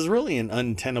 So this is really an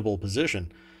untenable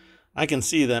position. I can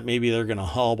see that maybe they're going to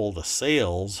hobble the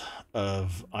sales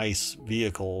of ICE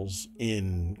vehicles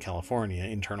in California,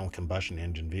 internal combustion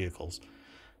engine vehicles,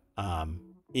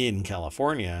 in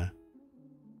California.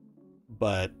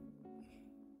 But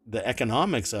the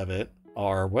economics of it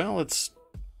are, well, it's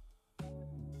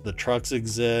the trucks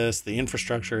exist, the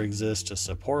infrastructure exists to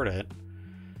support it.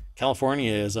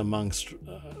 California is amongst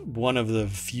one of the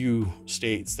few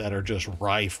states that are just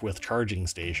rife with charging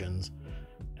stations.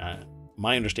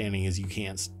 My understanding is you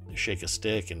can't shake a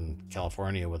stick in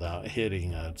California without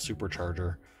hitting a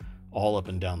supercharger all up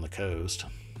and down the coast.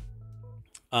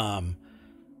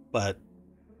 But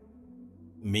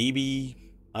maybe,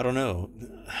 I don't know,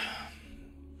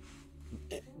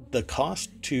 the cost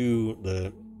to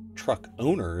the truck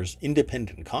owners,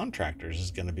 independent contractors, is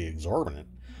going to be exorbitant.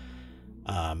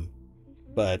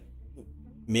 But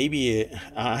maybe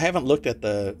I haven't looked at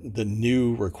the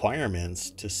new requirements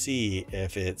to see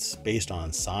if it's based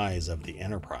on size of the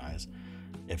enterprise.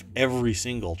 If every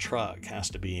single truck has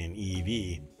to be an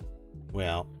EV,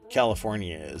 well,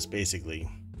 California is basically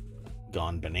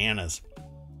gone bananas.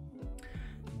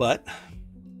 But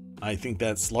I think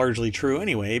that's largely true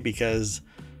anyway, because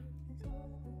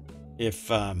if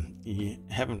you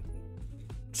haven't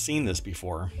seen this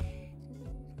before,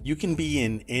 you can be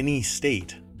in any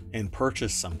state and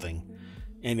purchase something,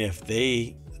 and if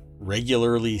they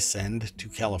regularly send to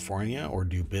California or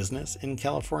do business in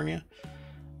California,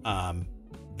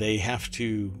 they have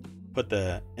to put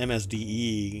the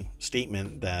MSDE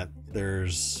statement that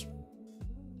there's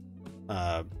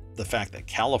the fact that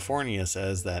California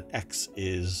says that X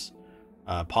is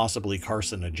possibly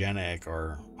carcinogenic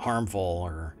or harmful,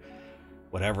 or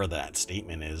whatever that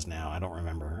statement is now. I don't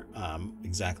remember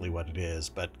exactly what it is,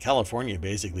 but California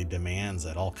basically demands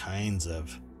that all kinds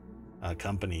of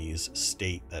companies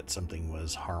state that something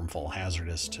was harmful,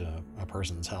 hazardous to a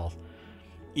person's health,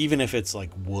 even if it's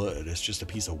like wood. It's just a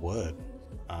piece of wood.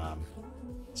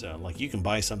 So like you can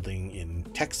buy something in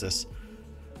Texas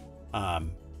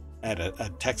at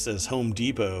a Texas Home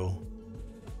Depot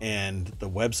and the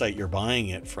website you're buying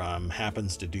it from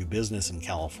happens to do business in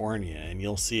California, and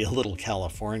you'll see a little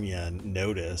California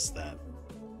notice that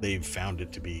they've found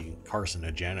it to be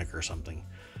carcinogenic or something.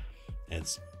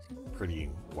 It's pretty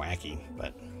wacky.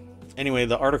 But anyway,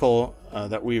 the article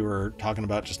that we were talking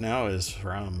about just now is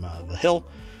from The Hill.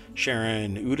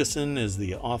 Sharon Udison is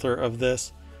the author of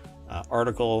this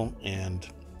article, and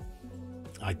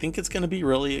I think it's going to be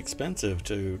really expensive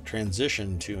to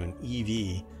transition to an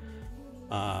EV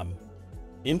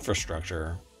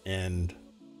infrastructure in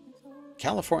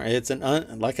California. It's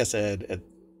like I said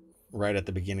right at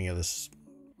the beginning of this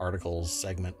article's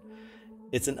segment,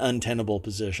 it's an untenable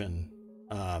position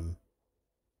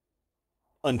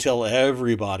until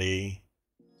everybody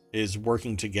is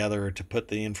working together to put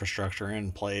the infrastructure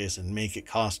in place and make it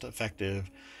cost effective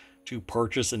to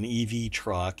purchase an EV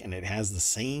truck, and it has the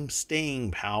same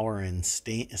staying power and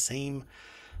same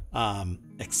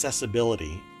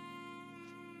accessibility.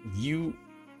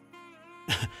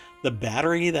 The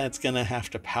battery that's going to have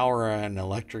to power an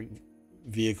electric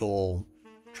vehicle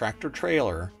tractor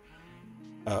trailer,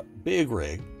 big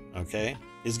rig, okay,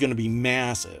 is going to be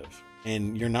massive,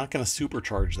 and you're not going to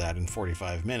supercharge that in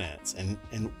 45 minutes.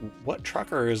 And what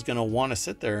trucker is going to want to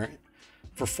sit there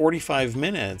for 45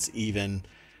 minutes even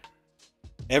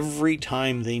every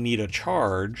time they need a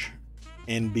charge?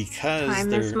 And because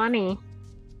time is money.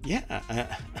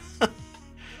 Yeah.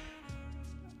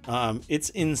 It's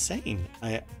insane.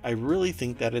 I really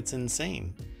think that it's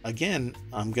insane. Again,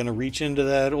 I'm going to reach into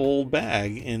that old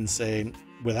bag and say,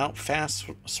 without fast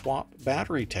swap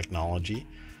battery technology,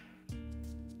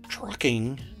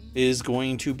 trucking is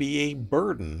going to be a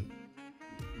burden.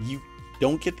 You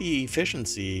don't get the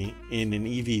efficiency in an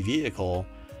EV vehicle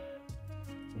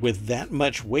with that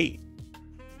much weight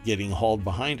getting hauled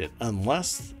behind it,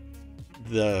 unless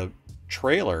the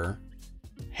trailer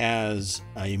has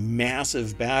a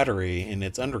massive battery in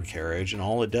its undercarriage, and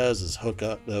all it does is hook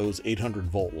up those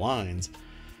 800-volt lines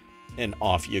and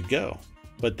off you go.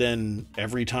 But then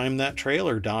every time that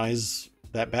trailer dies,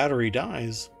 that battery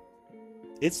dies,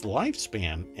 its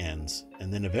lifespan ends,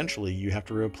 and then eventually you have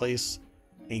to replace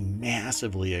a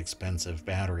massively expensive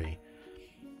battery.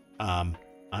 I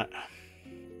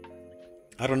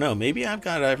don't know, maybe I've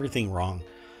got everything wrong.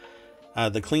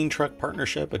 The Clean Truck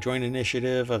Partnership, a joint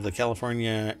initiative of the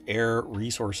California Air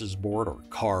Resources Board, or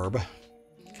CARB,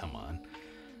 come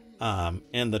on,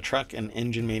 and the Truck and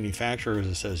Engine Manufacturers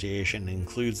Association,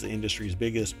 includes the industry's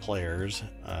biggest players: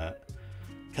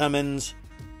 Cummins,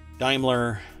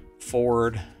 Daimler,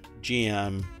 Ford,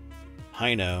 GM,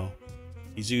 Hino,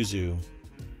 Isuzu,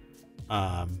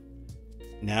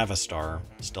 Navistar,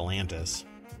 Stellantis,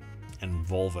 and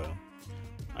Volvo.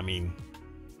 I mean,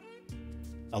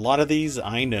 a lot of these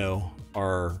I know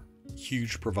are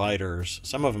huge providers.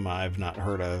 Some of them I've not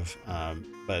heard of,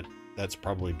 but that's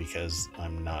probably because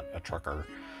I'm not a trucker.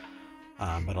 But a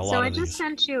lot of these. So I just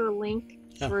sent you a link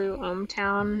through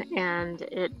ohmTown, and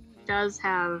it does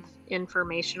have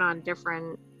information on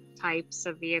different types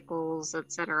of vehicles,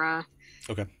 etc.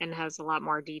 Okay. And has a lot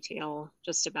more detail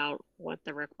just about what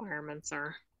the requirements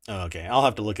are. Okay, I'll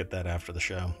have to look at that after the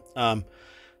show.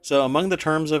 So among the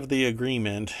terms of the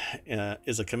agreement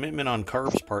is a commitment on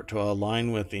CARB's part to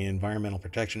align with the Environmental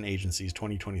Protection Agency's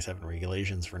 2027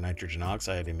 regulations for nitrogen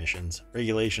oxide emissions,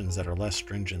 regulations that are less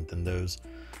stringent than those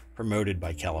promoted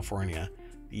by California.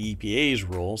 The EPA's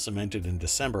rule, cemented in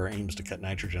December, aims to cut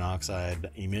nitrogen oxide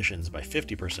emissions by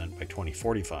 50% by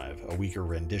 2045, a weaker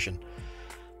rendition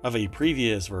of a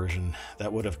previous version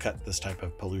that would have cut this type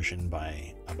of pollution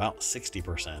by about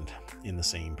 60% in the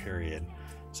same period.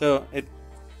 So it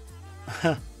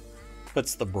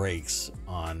puts the brakes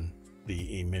on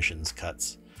the emissions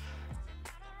cuts.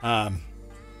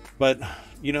 But,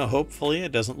 hopefully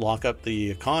it doesn't lock up the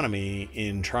economy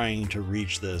in trying to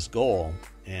reach this goal,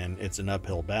 and it's an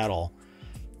uphill battle.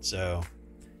 So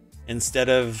instead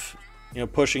of,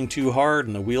 pushing too hard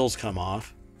and the wheels come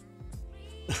off,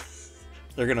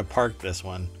 they're going to park this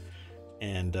one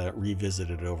and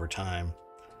revisit it over time.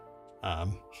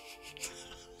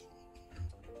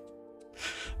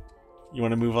 You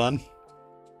want to move on?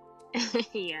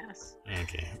 Yes.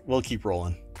 Okay, we'll keep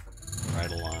rolling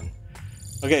right along.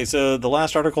 Okay, so the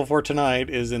last article for tonight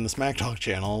is in the Smack Talk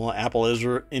channel. Apple is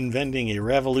inventing a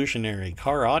revolutionary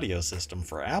car audio system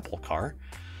for Apple Car.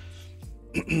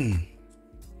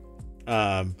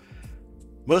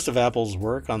 Most of Apple's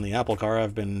work on the Apple Car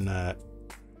have been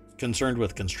concerned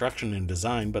with construction and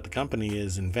design, but the company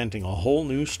is inventing a whole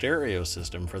new stereo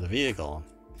system for the vehicle.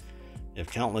 If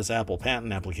countless Apple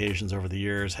patent applications over the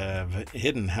years have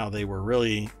hidden how they were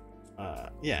really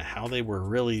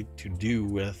to do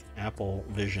with Apple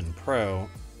Vision Pro,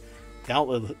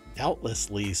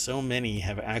 doubtlessly so many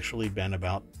have actually been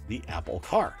about the Apple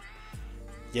car.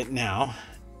 Yet now,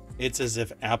 it's as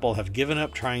if Apple have given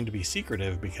up trying to be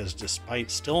secretive, because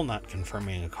despite still not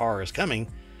confirming a car is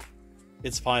coming,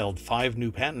 it's filed 5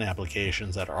 new patent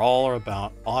applications that are all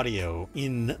about audio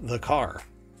in the car.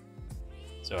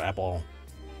 So Apple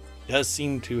does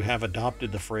seem to have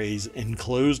adopted the phrase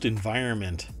enclosed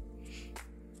environment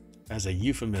as a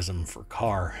euphemism for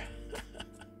car.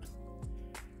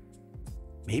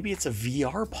 Maybe it's a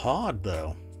VR pod,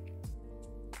 though.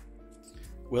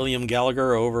 William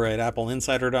Gallagher over at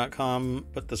appleinsider.com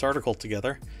put this article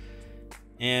together.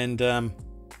 And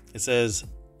it says,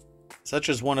 such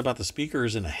as one about the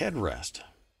speakers in a headrest.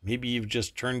 Maybe you've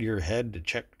just turned your head to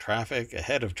check traffic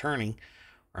ahead of turning,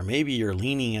 or maybe you're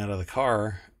leaning out of the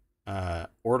car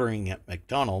ordering at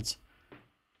McDonald's.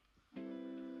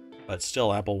 But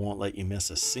still, Apple won't let you miss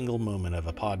a single moment of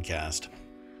a podcast.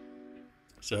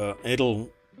 So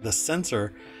the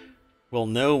sensor will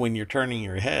know when you're turning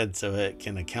your head, so it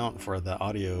can account for the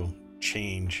audio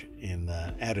change in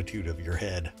the attitude of your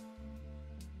head.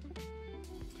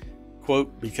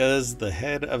 Quote, because the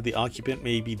head of the occupant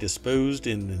may be disposed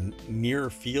in the near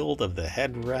field of the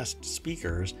headrest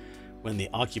speakers when the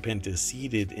occupant is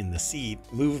seated in the seat,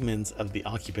 movements of the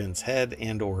occupant's head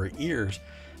and or ears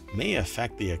may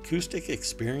affect the acoustic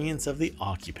experience of the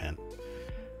occupant.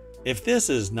 If this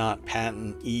is not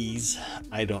patent ease,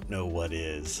 I don't know what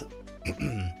is.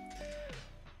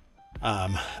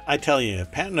 I tell you,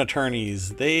 patent attorneys,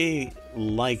 they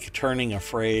like turning a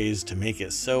phrase to make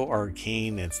it so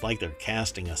arcane, it's like they're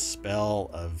casting a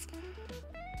spell of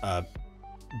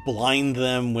blind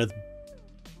them with...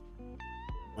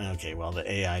 Okay, well, the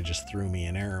AI just threw me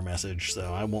an error message,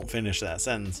 so I won't finish that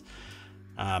sentence.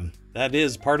 That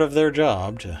is part of their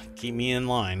job, to keep me in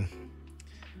line.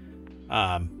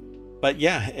 But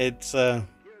yeah, it's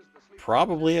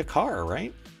probably a car,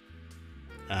 right?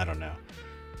 I don't know.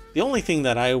 The only thing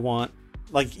that I want,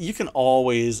 like, you can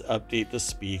always update the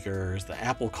speakers. The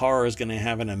Apple car is going to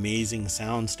have an amazing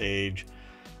soundstage.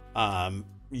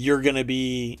 You're going to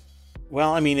be,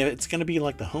 well, I mean, it's going to be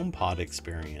like the HomePod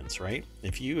experience, right?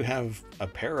 If you have a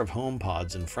pair of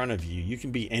HomePods in front of you, you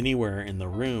can be anywhere in the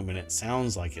room and it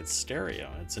sounds like it's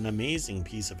stereo. It's an amazing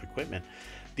piece of equipment.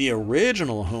 The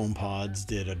original HomePods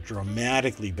did a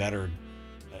dramatically better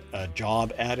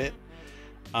job at it.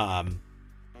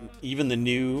 Even the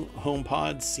new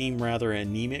HomePods seem rather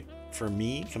anemic for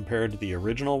me compared to the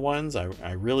original ones.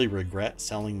 I really regret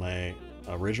selling my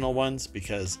original ones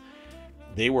because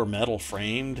they were metal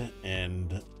framed,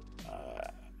 and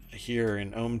here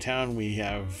in ohmTown we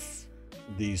have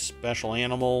these special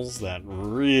animals that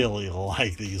really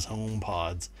like these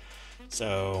HomePods.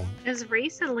 So as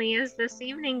recently as this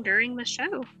evening during the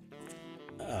show.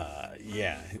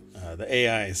 The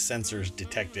AI sensors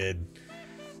detected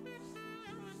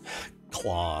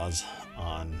claws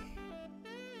on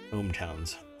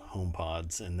ohmTown's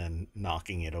HomePods and then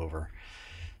knocking it over.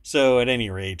 So at any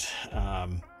rate,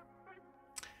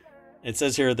 it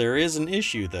says here, there is an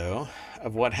issue, though,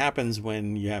 of what happens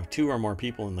when you have 2 or more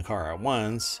people in the car at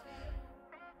once,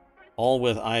 all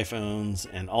with iPhones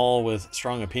and all with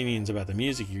strong opinions about the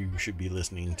music you should be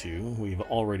listening to. We've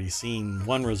already seen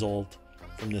one result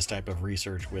from this type of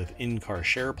research with in-car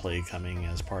SharePlay coming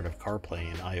as part of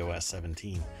CarPlay in iOS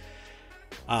 17.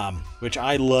 Which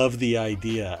I love the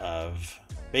idea of.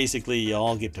 Basically, you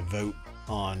all get to vote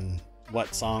on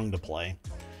what song to play.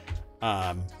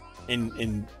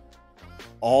 And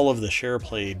all of the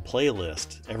SharePlay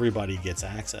playlist, everybody gets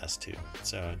access to.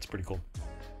 So it's pretty cool.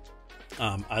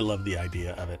 I love the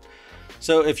idea of it.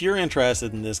 So if you're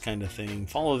interested in this kind of thing,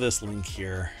 follow this link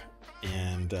here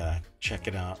and check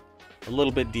it out a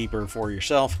little bit deeper for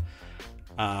yourself.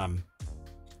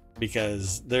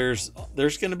 Because there's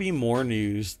going to be more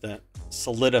news that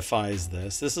solidifies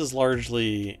this. This is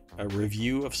largely a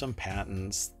review of some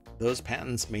patents. Those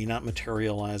patents may not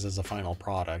materialize as a final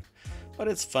product, but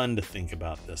it's fun to think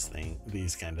about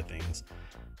these kind of things.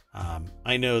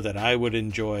 I know that I would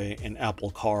enjoy an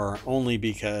Apple car only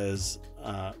because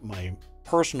my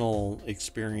personal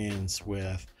experience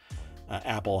with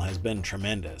Apple has been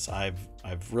tremendous. I've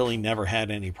really never had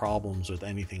any problems with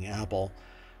anything Apple.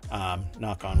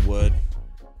 Knock on wood.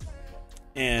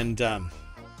 And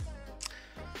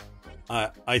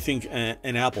I think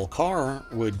an Apple car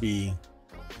would be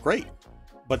great.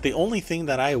 But the only thing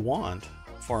that I want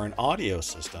for an audio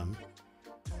system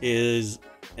is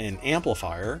an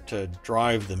amplifier to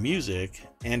drive the music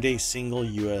and a single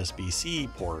USB-C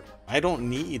port. I don't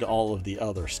need all of the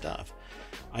other stuff.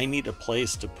 I need a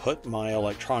place to put my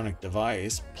electronic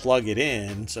device, plug it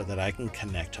in so that I can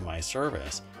connect to my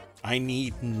service. I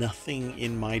need nothing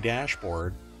in my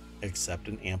dashboard except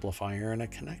an amplifier and a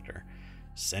connector.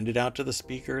 Send it out to the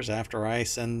speakers after I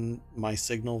send my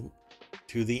signal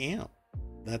to the amp.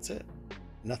 That's it.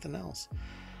 Nothing else.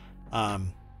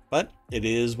 But it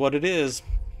is what it is.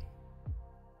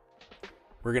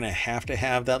 We're going to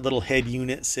have that little head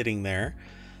unit sitting there.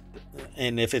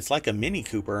 And if it's like a Mini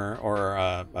Cooper or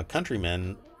a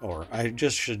Countryman, or I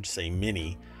just should say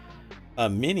Mini, a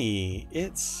Mini,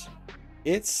 its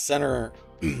center,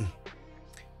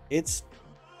 its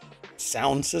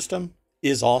sound system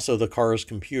is also the car's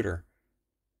computer.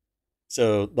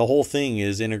 So the whole thing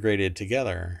is integrated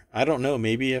together. I don't know,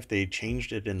 maybe if they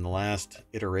changed it in the last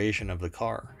iteration of the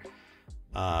car.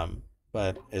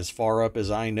 But as far up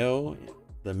as I know,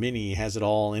 the Mini has it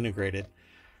all integrated.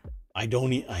 I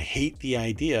hate the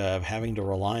idea of having to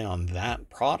rely on that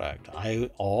product. I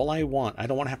don't want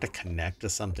to have to connect to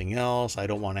something else. I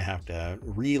don't want to have to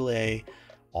relay.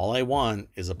 All I want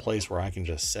is a place where I can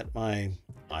just set my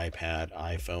iPad,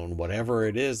 iPhone, whatever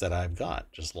it is that I've got,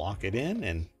 just lock it in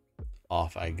and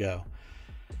off I go.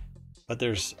 But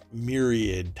there's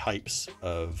myriad types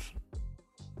of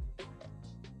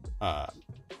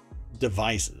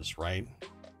devices, right?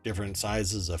 Different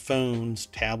sizes of phones,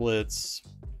 tablets.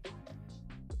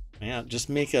 Yeah, just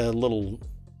make a little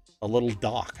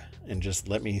dock and just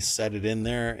let me set it in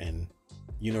there and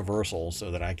universal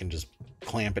so that I can just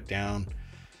clamp it down.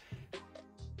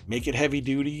 Make it heavy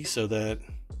duty so that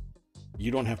you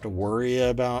don't have to worry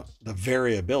about the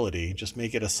variability. Just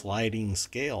make it a sliding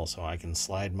scale so I can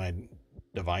slide my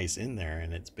device in there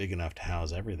and it's big enough to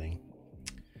house everything.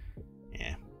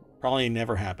 Yeah, probably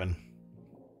never happen.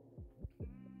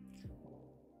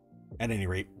 At any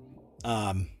rate,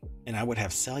 and I would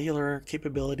have cellular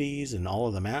capabilities and all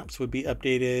of the maps would be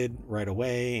updated right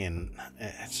away. And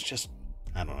it's just,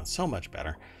 I don't know, so much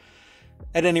better.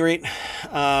 At any rate,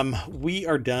 we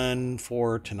are done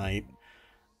for tonight.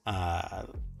 I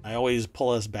always pull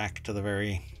us back to the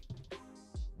very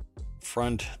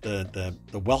front, the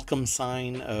welcome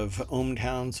sign of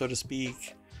ohmTown, so to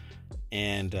speak.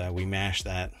 And we mash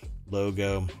that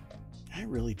logo. I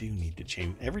really do need to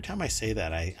change. Every time I say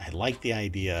that, I like the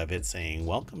idea of it saying,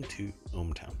 welcome to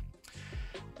ohmTown.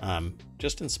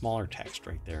 Just in smaller text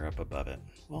right there up above it.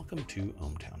 Welcome to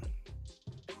ohmTown.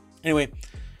 Anyway,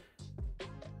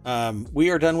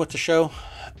 we are done with the show.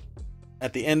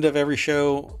 At the end of every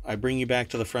show, I bring you back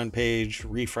to the front page,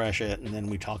 refresh it, and then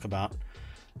we talk about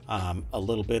a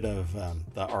little bit of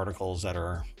the articles that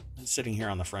are sitting here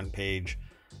on the front page.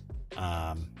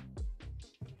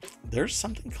 There's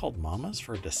something called Mamas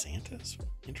for DeSantis.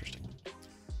 Interesting.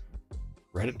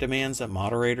 Reddit demands that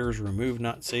moderators remove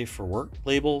not safe for work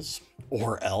labels,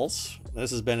 or else.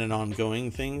 This has been an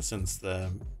ongoing thing since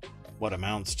what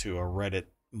amounts to a Reddit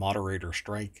moderator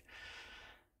strike.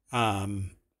 Of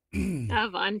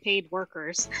unpaid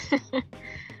workers.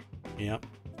 Yep.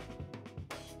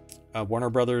 Warner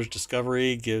Brothers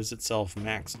Discovery gives itself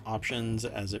max options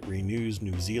as it renews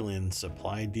New Zealand's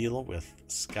supply deal with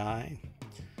Sky.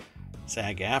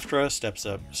 SAG-AFTRA steps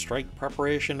up strike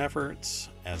preparation efforts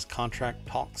as contract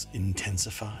talks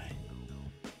intensify.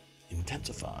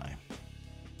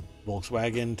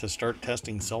 Volkswagen to start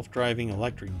testing self-driving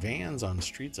electric vans on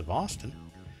streets of Austin.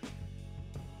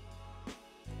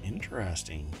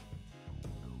 Interesting.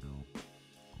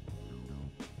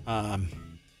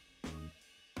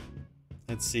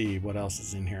 Let's see what else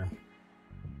is in here.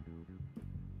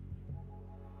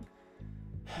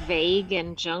 Vague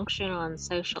injunction on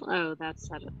social. Oh, that's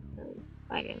that.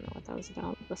 I didn't know what that was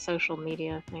about. The social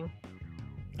media thing.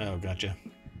 Oh, gotcha.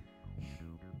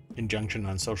 Injunction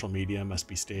on social media must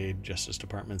be stayed, Justice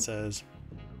Department says.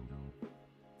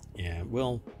 Yeah,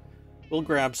 we'll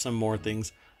grab some more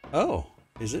things. Oh,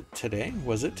 is it today?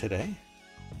 Was it today?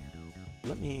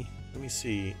 Let me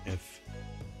see if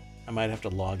I might have to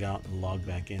log out and log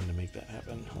back in to make that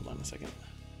happen. Hold on a second.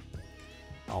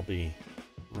 I'll be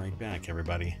right back,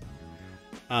 everybody.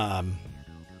 Let's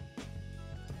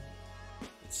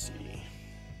see.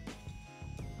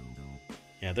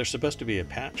 Yeah, there's supposed to be a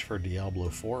patch for Diablo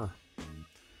 4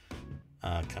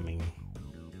 coming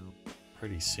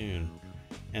pretty soon.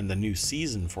 And the new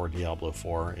season for Diablo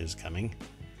 4 is coming,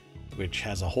 which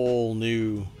has a whole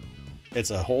new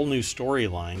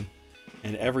storyline,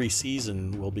 and every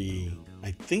season will be,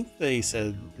 I think they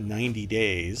said 90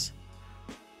 days.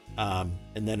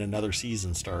 And then another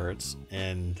season starts,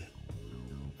 and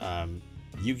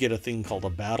you get a thing called a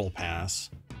battle pass.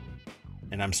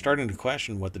 And I'm starting to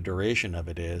question what the duration of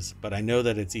it is, but I know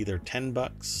that it's either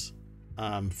 $10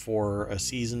 for a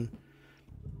season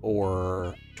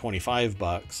or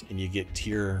 $25, and you get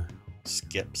tier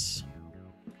skips.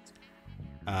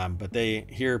 But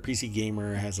PC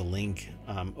Gamer has a link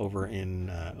over in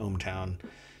ohmTown.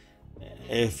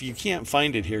 If you can't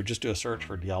find it here, just do a search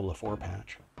for Diablo 4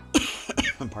 patch.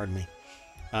 Pardon me.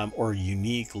 Or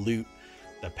unique loot.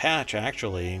 The patch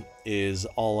actually is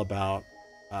all about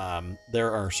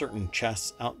there are certain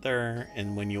chests out there,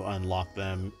 and when you unlock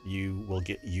them, you will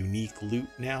get unique loot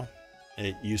now.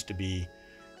 It used to be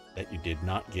that you did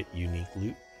not get unique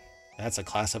loot. That's a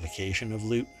classification of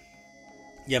loot.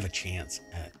 You have a chance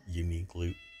at unique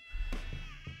loot.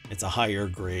 It's a higher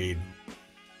grade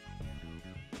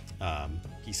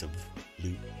piece of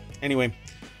loot. Anyway,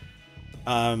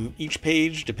 each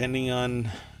page, depending on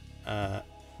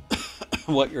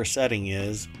what your setting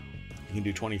is, you can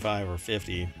do 25 or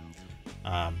 50.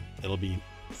 It'll be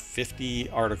 50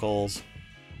 articles.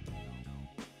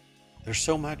 There's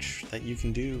so much that you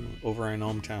can do over in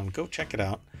ohmTown. Go check it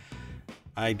out.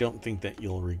 I don't think that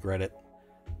you'll regret it.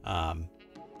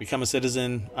 Become a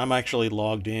citizen. I'm actually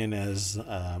logged in as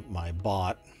my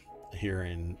bot here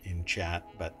in chat,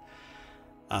 but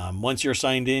once you're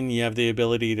signed in, you have the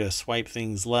ability to swipe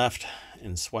things left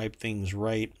and swipe things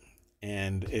right,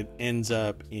 and it ends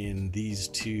up in these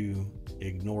two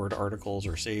ignored articles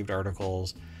or saved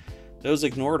articles. Those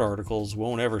ignored articles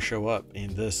won't ever show up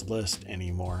in this list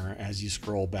anymore. As you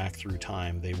scroll back through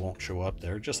time, they won't show up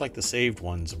there, just like the saved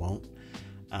ones won't.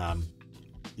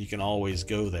 You can always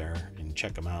go there and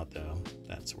check them out, though.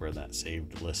 That's where that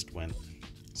saved list went.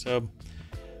 So,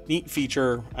 neat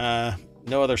feature.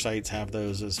 No other sites have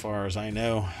those as far as I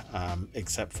know,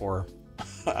 except for,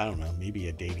 I don't know, maybe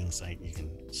a dating site. You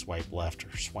can swipe left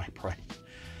or swipe right.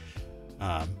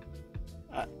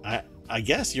 I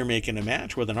guess you're making a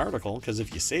match with an article, because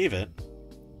if you save it,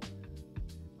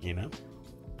 you know,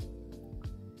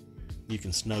 you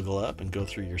can snuggle up and go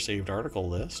through your saved article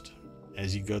list.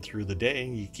 As you go through the day,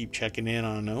 you keep checking in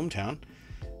on ohmTown.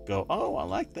 Go, oh, I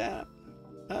like that.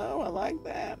 Oh, I like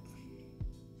that.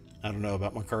 I don't know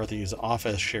about McCarthy's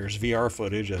office shares VR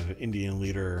footage of Indian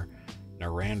leader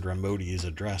Narendra Modi's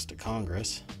address to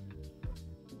Congress.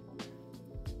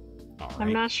 All right.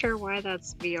 I'm not sure why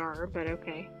that's VR, but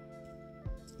okay.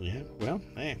 Yeah, well,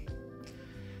 hey.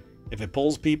 If it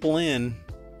pulls people in,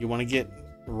 you want to get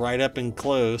right up and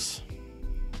close.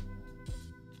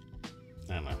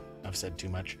 I don't know. I've said too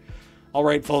much. All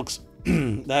right, folks.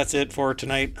 That's it for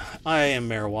tonight. I am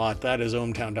Mayor Watt. That is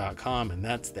ohmtown.com, and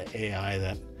that's the AI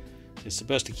that is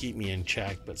supposed to keep me in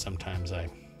check, but sometimes I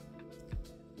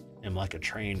am like a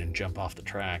train and jump off the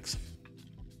tracks.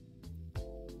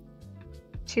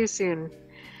 Too soon.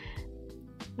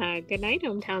 Good night,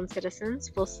 ohmTown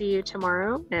citizens. We'll see you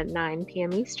tomorrow at 9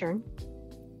 p.m. Eastern.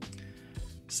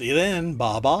 See you then.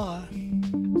 Bye-bye.